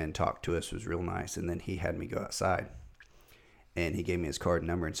he came in and talked to us. It was real nice. And then he had me go outside, and he gave me his card and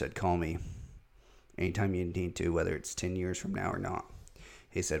number and said, call me anytime you need to, whether it's 10 years from now or not.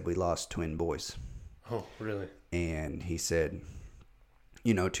 He said, we lost twin boys. Oh, really? And he said,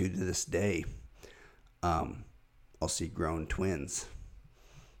 you know, to this day, I'll see grown twins.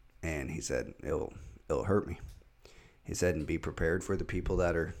 And he said, it'll hurt me. He said, and be prepared for the people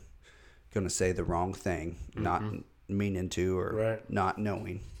that are going to say the wrong thing, not meaning to, or Right. not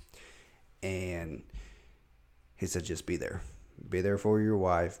knowing. And he said, just be there. Be there for your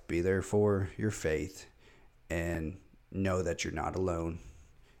wife. Be there for your faith. And know that you're not alone.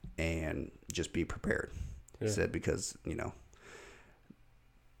 And just be prepared. Yeah. He said, because, you know,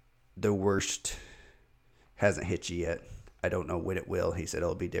 the worst hasn't hit you yet. I don't know when it will. He said,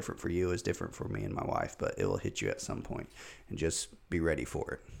 it'll be different for you. It's different for me and my wife, but it will hit you at some point, and just be ready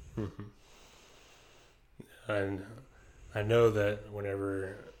for it. And I know that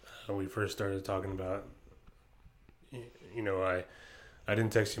whenever we first started talking about, you know, I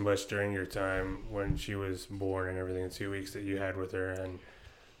didn't text you much during your time when she was born and everything, 2 weeks that you had with her, and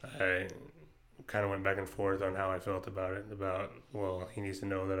I kind of went back and forth on how I felt about it. About, well, he needs to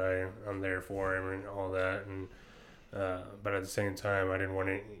know that I'm there for him and all that, and but at the same time, I didn't want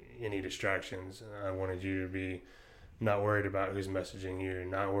any distractions. I wanted you to be not worried about who's messaging you,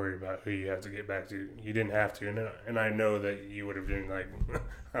 not worried about who you have to get back to. You didn't have to, and I know that you would have been like,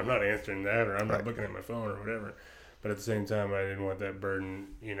 I'm not answering that, or I'm not looking at my phone, or whatever. But at the same time, I didn't want that burden.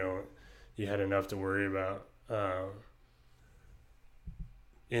 You know, you had enough to worry about.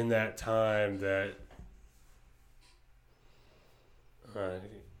 In that time that,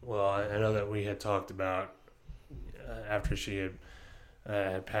 well, I know that we had talked about after she had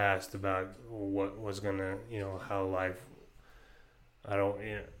passed, about what was gonna, you know, how life. I don't,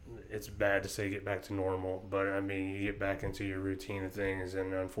 you know, it's bad to say get back to normal, but I mean, you get back into your routine of things,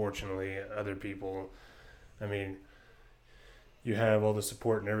 and unfortunately, other people, I mean, you have all the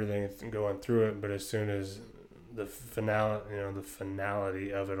support and everything going through it, but as soon as the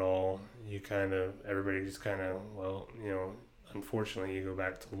finality of it all, you kind of, everybody just kind of, well, you know, unfortunately, you go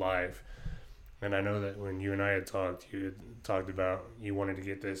back to life. And I know that when you and I had talked, you had talked about you wanted to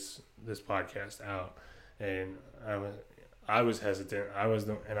get this podcast out, and I was hesitant.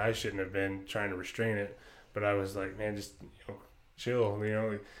 And I shouldn't have been trying to restrain it, but I was like, man, just, you know, chill. You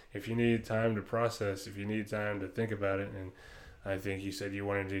know, if you need time to process, if you need time to think about it, and I think you said you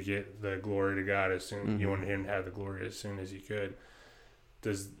wanted to get the glory to God as soon. You wanted him to have the glory as soon as you could.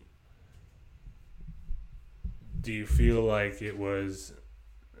 Do you feel like it was?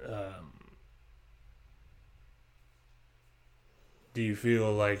 Do you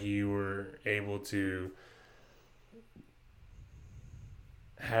feel like you were able to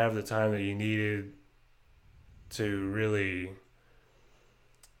have the time that you needed to really?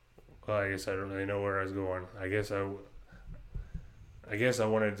 Well, I guess I don't really know where I was going. I guess I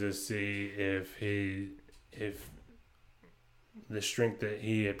wanted to see if the strength that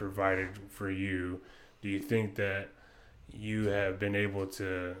he had provided for you, do you think that you have been able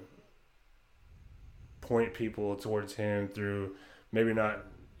to point people towards him through, maybe not,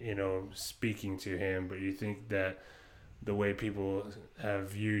 you know, speaking to him, but you think that the way people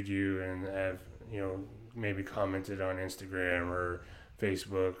have viewed you and have, you know, maybe commented on Instagram or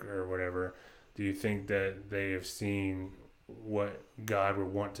Facebook or whatever, do you think that they have seen what God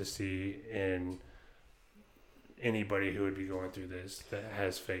would want to see in anybody who would be going through this that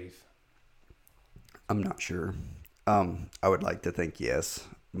has faith? I'm not sure. I would like to think yes,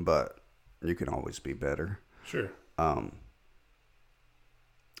 but you can always be better. Sure.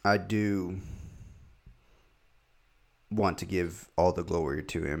 I do want to give all the glory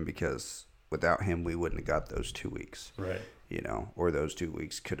to him, because without him, we wouldn't have got those 2 weeks. Right. or those 2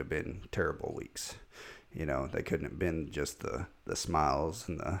 weeks could have been terrible weeks. They couldn't have been just the smiles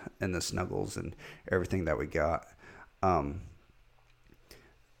and the snuggles and everything that we got.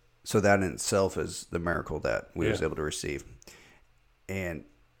 So that in itself is the miracle that we was able to receive. And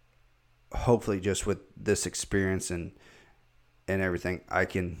hopefully just with this experience and everything, I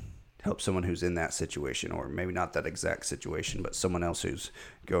can help someone who's in that situation, or maybe not that exact situation, but someone else who's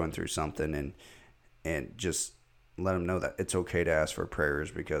going through something, and just let them know that it's okay to ask for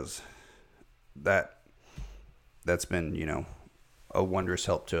prayers, because that's been, a wondrous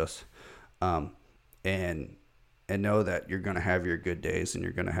help to us. And know that you're going to have your good days and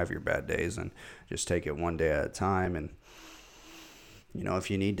you're going to have your bad days, and just take it one day at a time. And, if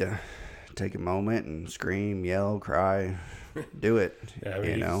you need to take a moment and scream, yell, cry, do it. Yeah, I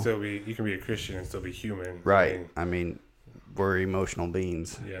mean, you can be a Christian and still be human. Right. I mean, we're emotional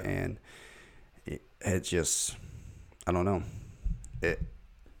beings. Yeah. And it's just, I don't know.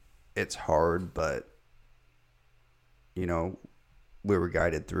 It's hard, but, we were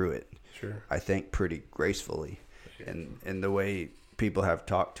guided through it. Sure. I think pretty gracefully. And the way people have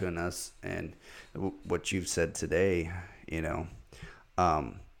talked to us, and what you've said today,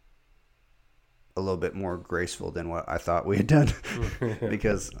 a little bit more graceful than what I thought we had done,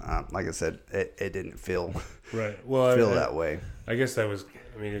 because, like I said, it didn't feel right. Well, that way. I guess that was.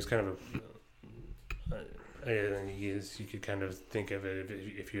 I mean, it was kind of you could kind of think of it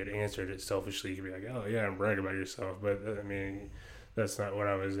if you had answered it selfishly, you could be like, "Oh yeah, brag about yourself." But I mean, that's not what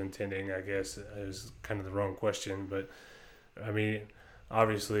I was intending. I guess it was kind of the wrong question. But I mean,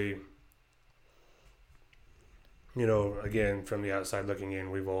 obviously, again, from the outside looking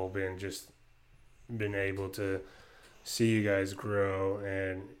in, we've all been able to see you guys grow,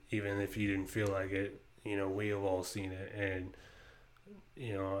 and even if you didn't feel like it, we have all seen it. And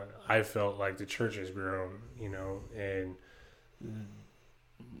I felt like the church has grown, and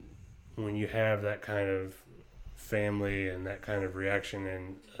when you have that kind of family and that kind of reaction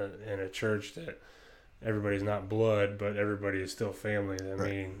in a church that everybody's not blood, but everybody is still family, I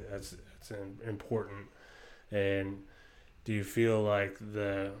mean, that's important. And do you feel like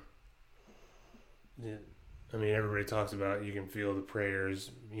everybody talks about you can feel the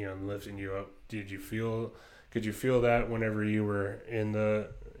prayers, lifting you up. Could you feel that whenever you were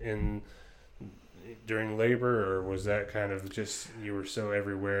during labor, or was that kind of just, you were so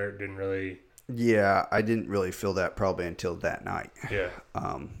everywhere, it didn't really? Yeah, I didn't really feel that probably until that night. Yeah.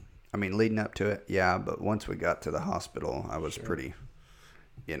 I mean, leading up to it, yeah, but once we got to the hospital, I was pretty,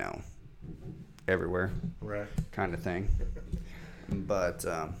 everywhere. Right. Kind of thing. But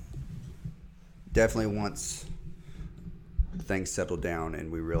definitely once things settled down and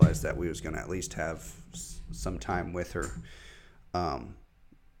we realized that we was going to at least have some time with her,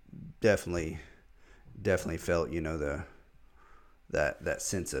 definitely felt, that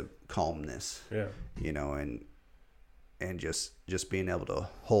sense of calmness. Yeah. And just being able to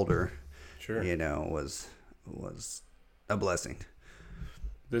hold her, sure, was a blessing.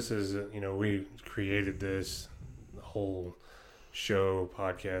 This is, we created this whole show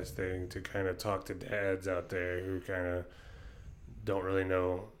podcast thing to kind of talk to dads out there who kind of don't really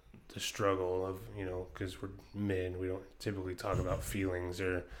know the struggle of, because we're men, we don't typically talk about feelings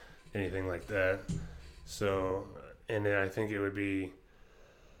or anything like that. So, and I think it would be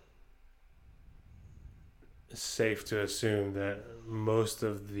safe to assume that most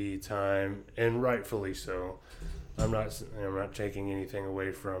of the time, and rightfully so, I'm not taking anything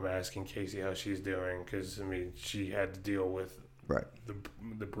away from asking Casey how she's doing, because I mean, she had to deal with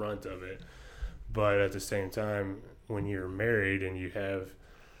the brunt of it. But at the same time, when you're married and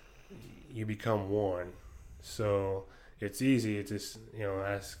you become one, so it's easy to just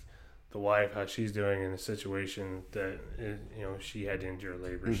ask the wife how she's doing in a situation that she had to endure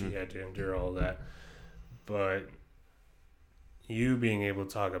labor, mm-hmm. She had to endure all that. But you being able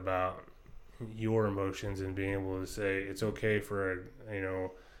to talk about your emotions and being able to say it's okay for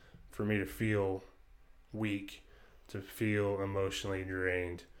me to feel weak, to feel emotionally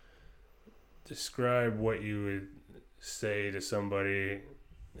drained. Describe what you would say to somebody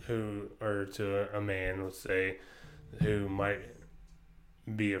or to a man, let's say, who might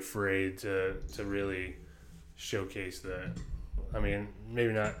be afraid to really showcase that. I mean,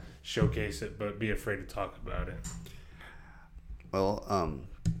 maybe not showcase it, but be afraid to talk about it. Well,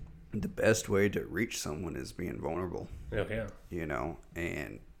 the best way to reach someone is being vulnerable. Oh, yeah.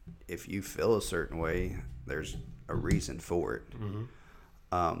 And if you feel a certain way, there's a reason for it.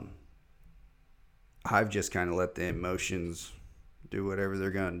 Mm-hmm. I've just kind of let the emotions do whatever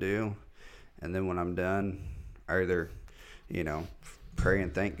they're going to do. And then when I'm done, I either, pray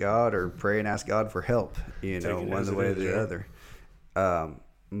and thank God, or pray and ask God for help. One way or the other.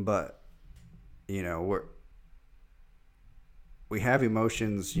 But we have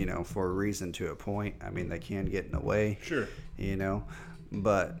emotions, for a reason to a point. I mean, they can get in the way. Sure.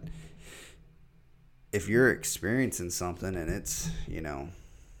 But if you're experiencing something and it's,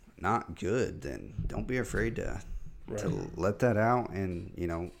 not good, then don't be afraid to let that out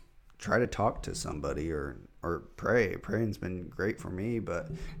and, try to talk to somebody or pray. Praying's been great for me,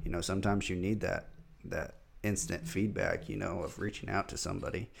 but, sometimes you need that instant feedback, of reaching out to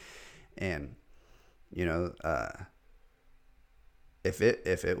somebody. And, if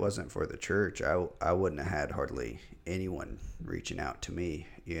it wasn't for the church, I wouldn't have had hardly anyone reaching out to me,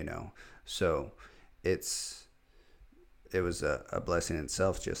 So it was a blessing in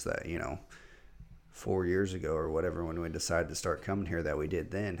itself, just that, 4 years ago or whatever, when we decided to start coming here, that we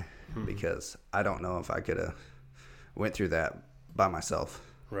did then, because I don't know if I could have went through that by myself.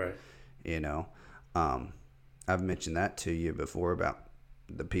 Right. I've mentioned that to you before about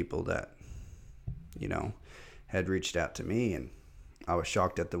the people that, had reached out to me, and I was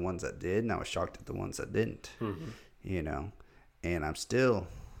shocked at the ones that did, and I was shocked at the ones that didn't, and I'm still,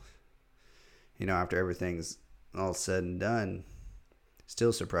 after everything's all said and done,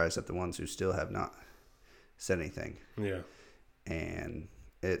 still surprised at the ones who still have not said anything. Yeah. And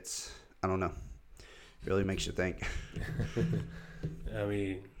it's, I don't know, it really makes you think. I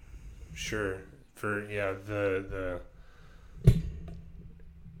mean, sure. I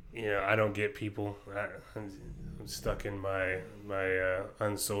don't get people. I'm stuck in my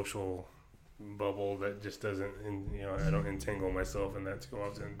unsocial bubble that just doesn't, I don't entangle myself in that too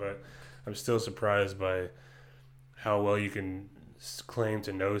often, but I'm still surprised by how well you can claim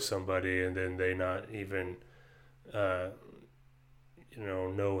to know somebody and then they not even,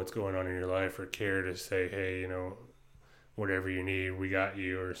 know what's going on in your life or care to say, hey, whatever you need, we got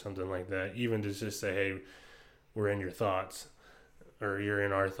you, or something like that. Even to just say, hey, we're in your thoughts, or you're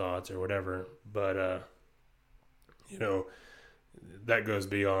in our thoughts, or whatever. But, that goes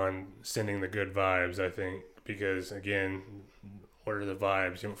beyond sending the good vibes, I think, because, again, what are the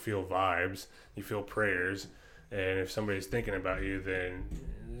vibes? You don't feel vibes, you feel prayers. And if somebody's thinking about you, then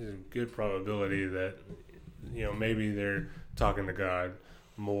there's a good probability that, maybe they're talking to God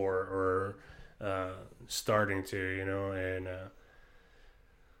more, or starting to, and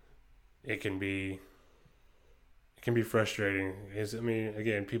it can be frustrating.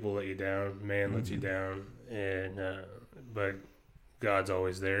 Again, people let you down, man lets you down, and but God's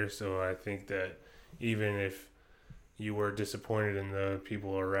always there. So I think that even if you were disappointed in the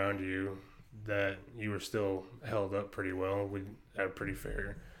people around you, that you were still held up pretty well. We had a pretty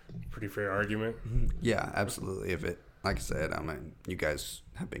fair argument. Yeah, absolutely. Like I said, you guys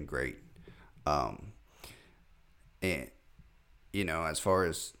have been great. And as far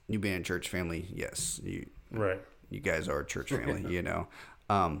as you being a church family, yes, you guys are a church family.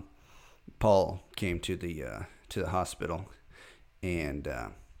 Paul came to the hospital, and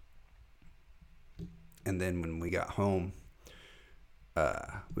then when we got home,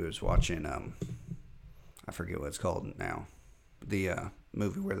 we was watching I forget what it's called now, the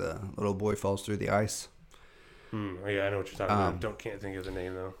movie where the little boy falls through the ice. Yeah, I know what you're talking about. Can't think of the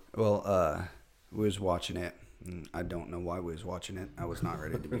name though. Well, we was watching it. I don't know why we was watching it. I was not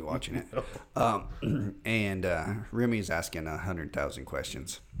ready to be watching it. And Remy's asking 100,000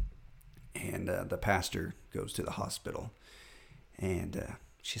 questions, and the pastor goes to the hospital, and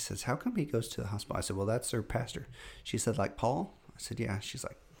she says, "How come he goes to the hospital?" I said, "Well, that's their pastor." She said, "Like Paul?" I said, "Yeah." She's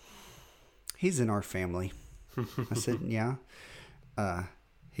like, "He's in our family." I said, "Yeah,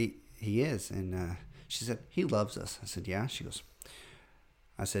 he is." And she said, "He loves us." I said, "Yeah."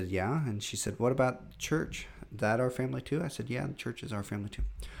 I said, "Yeah." And she said, "What about church? That our family too?" I said, "Yeah, the church is our family too."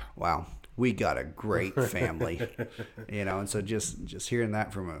 Wow, we got a great family, And so just hearing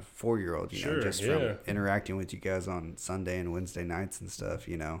that from a 4-year-old, from interacting with you guys on Sunday and Wednesday nights and stuff,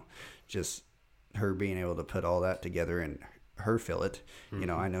 just her being able to put all that together and her feel it.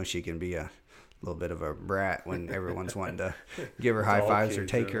 I know she can be a little bit of a brat when everyone's wanting to give her high fives or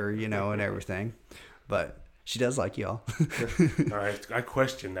take her, and everything, but she does like y'all. I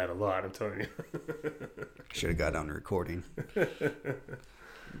question that a lot, I'm telling you. Should have got on the recording.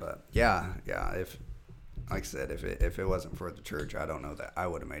 But yeah. If, like I said, if it wasn't for the church, I don't know that I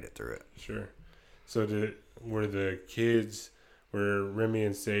would have made it through it. Sure. So were the kids, were Remy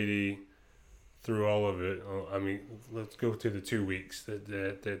and Sadie through all of it? Let's go to the 2 weeks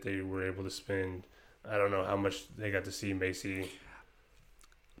that they were able to spend. I don't know how much they got to see Macy.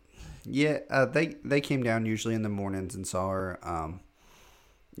 Yeah, they came down usually in the mornings and saw her.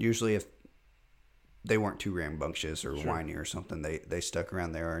 Usually they weren't too rambunctious or whiny or something. They stuck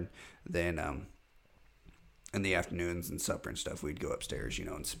around there, and then in the afternoons and supper and stuff, we'd go upstairs,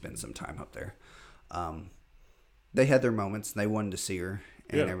 and spend some time up there. They had their moments. They wanted to see her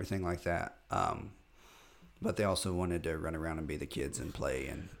and everything like that. But they also wanted to run around and be the kids and play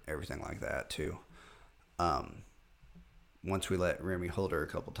and everything like that too. Once we let Remy hold her a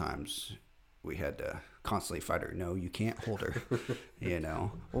couple times, we had to constantly fight her. No, you can't hold her.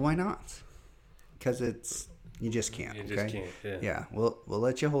 Well, why not? Because you just can't. You just can't. Yeah. We'll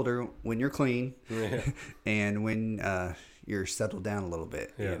let you hold her when you're clean, and when you're settled down a little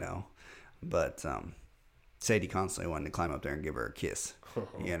bit. But Sadie constantly wanted to climb up there and give her a kiss,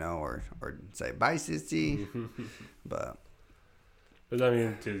 or say bye, sissy. But I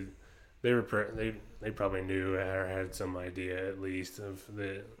mean, they probably knew or had some idea at least of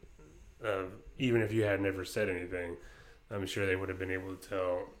even if you had never said anything, I'm sure they would have been able to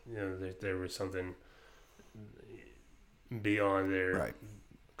tell that there was something beyond their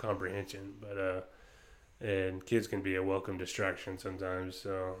comprehension. But and kids can be a welcome distraction sometimes.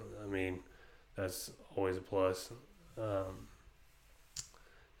 So I mean, that's always a plus.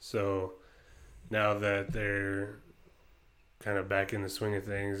 So now that they're kind of back in the swing of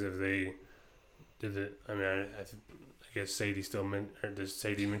things, if they did it, I mean, I guess Sadie still or does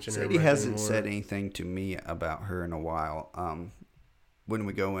Sadie mention her? Sadie hasn't said anything to me about her in a while. When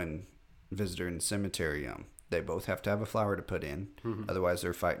we go and visit her in the cemetery, they both have to have a flower to put in. Mm-hmm. Otherwise,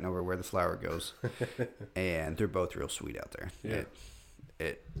 they're fighting over where the flower goes. And they're both real sweet out there. Yeah.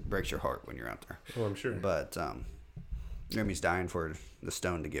 It breaks your heart when you're out there. Oh, I'm sure. But Remy's dying for the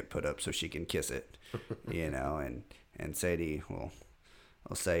stone to get put up so she can kiss it, and Sadie will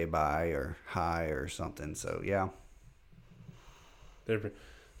say bye or hi or something. So yeah,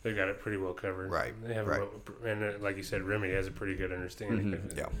 they got it pretty well covered. Right. They have and like you said, Remy has a pretty good understanding.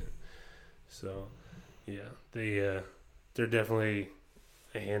 Mm-hmm. Yeah. So yeah, they're definitely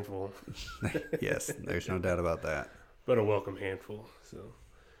a handful. Yes, there's no doubt about that. But a welcome handful. So,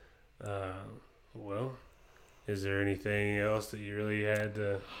 well, is there anything else that you really had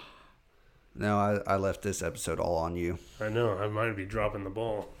to... No, I left this episode all on you. I know. I might be dropping the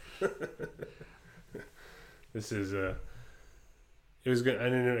ball. This is... it was good. I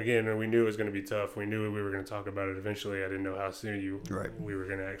didn't know, again, we knew it was going to be tough. We knew we were going to talk about it eventually. I didn't know how soon we were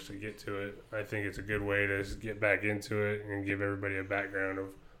going to actually get to it. I think it's a good way to get back into it and give everybody a background of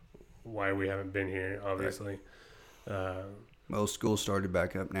why we haven't been here, obviously. Well, school started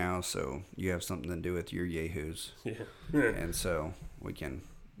back up now, so you have something to do with your yahoos. Yeah. And so we can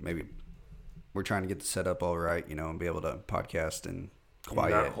we're trying to get the setup all right, and be able to podcast and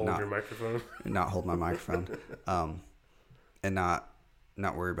quiet. Not hold your microphone. Not hold my microphone. And not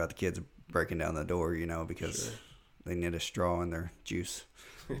worry about the kids breaking down the door, because they need a straw in their juice.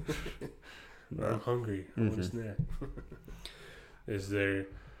 I'm hungry. I want a snack. Is there...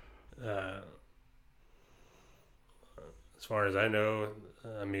 as far as I know,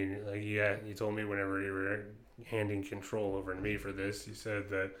 I mean, like you told me whenever you were handing control over to me for this, you said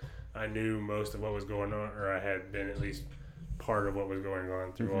that I knew most of what was going on, or I had been at least part of what was going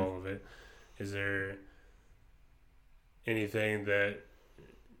on through all of it. Is there anything that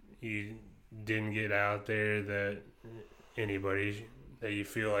you didn't get out there that you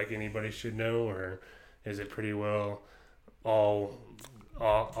feel like anybody should know, or is it pretty well all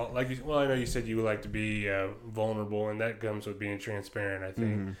I know you said you would like to be vulnerable, and that comes with being transparent. I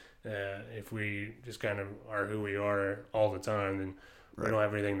think if we just kind of are who we are all the time, then we don't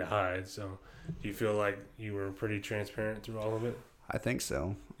have anything to hide. So, do you feel like you were pretty transparent through all of it? I think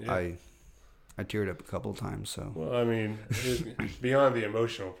so. Yeah. I teared up a couple of times. So, well, I mean, beyond the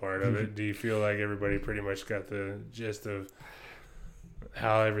emotional part of it, do you feel like everybody pretty much got the gist of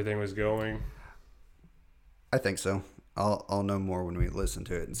how everything was going? I think so. I'll know more when we listen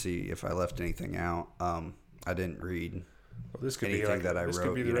to it and see if I left anything out. I didn't read this could anything be that I wrote. This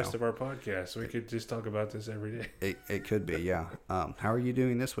could be the rest of our podcast. We could just talk about this every day. It could be, yeah. How are you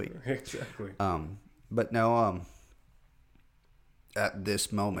doing this week? Exactly. But no, at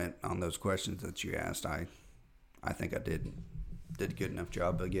this moment on those questions that you asked, I think I did a good enough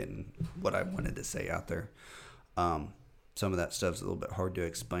job of getting what I wanted to say out there. Some of that stuff's a little bit hard to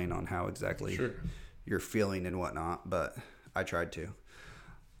explain on how exactly you're feeling and whatnot, but I tried to.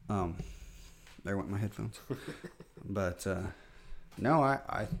 There went my headphones. But no,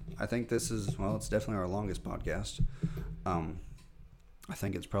 I think this is, well, it's definitely our longest podcast. I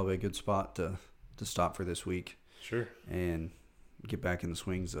think it's probably a good spot to stop for this week. Sure. And get back in the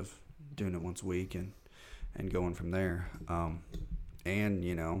swings of doing it once a week and going from there. And,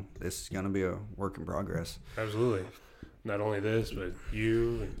 this is going to be a work in progress. Absolutely. not only this, but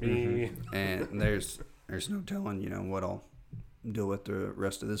you and me. And there's no telling, what I'll deal with the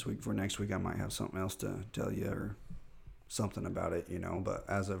rest of this week. For next week, I might have something else to tell you or something about it, But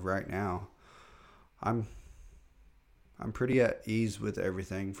as of right now, I'm pretty at ease with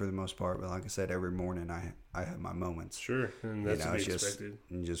everything for the most part. But like I said, every morning I have my moments. Sure, and that's to be expected.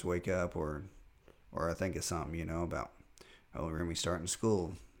 You just wake up or I think of something, about, oh, we're going to be starting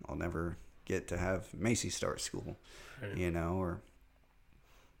school. I'll never get to have Macy start school, right.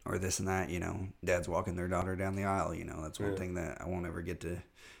 Or this and that, Dad's walking their daughter down the aisle, That's one thing that I won't ever get to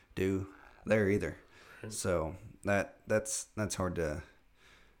do there either. Right. So that's hard to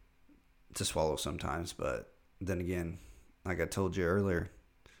swallow sometimes. But then again, like I told you earlier,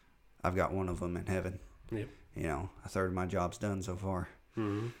 I've got one of them in heaven. Yep. A third of my job's done so far.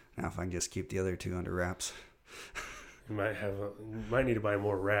 Mm-hmm. Now if I can just keep the other two under wraps. You might need to buy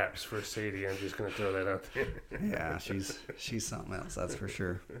more wraps for Sadie. I'm just going to throw that out there. Yeah, she's something else, that's for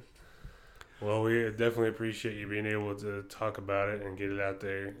sure. Well, we definitely appreciate you being able to talk about it and get it out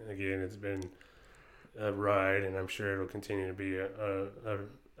there. Again, it's been a ride, and I'm sure it'll continue to be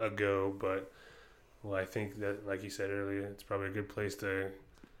a go. But I think that, like you said earlier, it's probably a good place to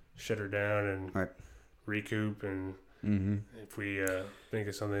shut her down and right. recoup. And if we think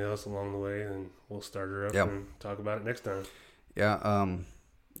of something else along the way, then we'll start her up and talk about it next time. Yeah,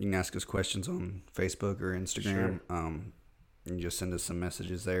 you can ask us questions on Facebook or Instagram. Sure. You can just send us some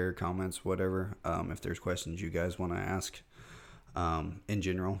messages there, comments, whatever. If there's questions you guys want to ask, in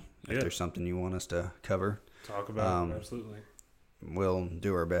general, if there's something you want us to cover, talk about it, absolutely. We'll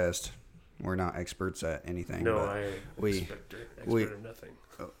do our best. We're not experts at anything. No, but I expert of nothing.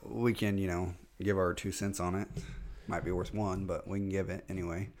 We can, give our 2 cents on it. Might be worth one, but we can give it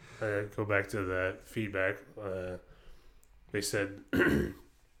anyway. Go back to that feedback. They said,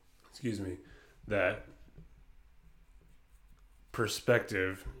 excuse me, that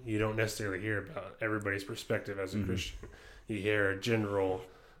perspective, you don't necessarily hear about everybody's perspective as a Christian. You hear a general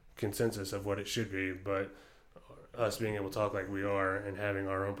consensus of what it should be, but us being able to talk like we are and having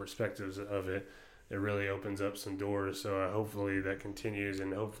our own perspectives of it, it really opens up some doors. So hopefully that continues,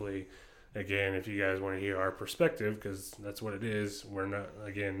 and hopefully, again, if you guys want to hear our perspective, because that's what it is, we're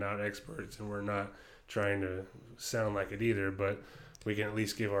not experts, and we're not trying to sound like it either, but we can at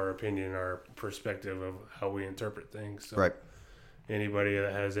least give our opinion, our perspective of how we interpret things. So right. Anybody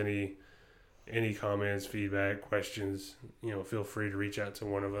that has any comments, feedback, questions, feel free to reach out to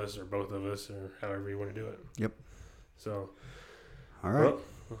one of us or both of us, or however you want to do it. Yep. So, all right. Well,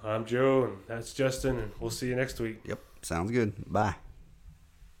 I'm Joe, and that's Justin, and we'll see you next week. Yep. Sounds good. Bye.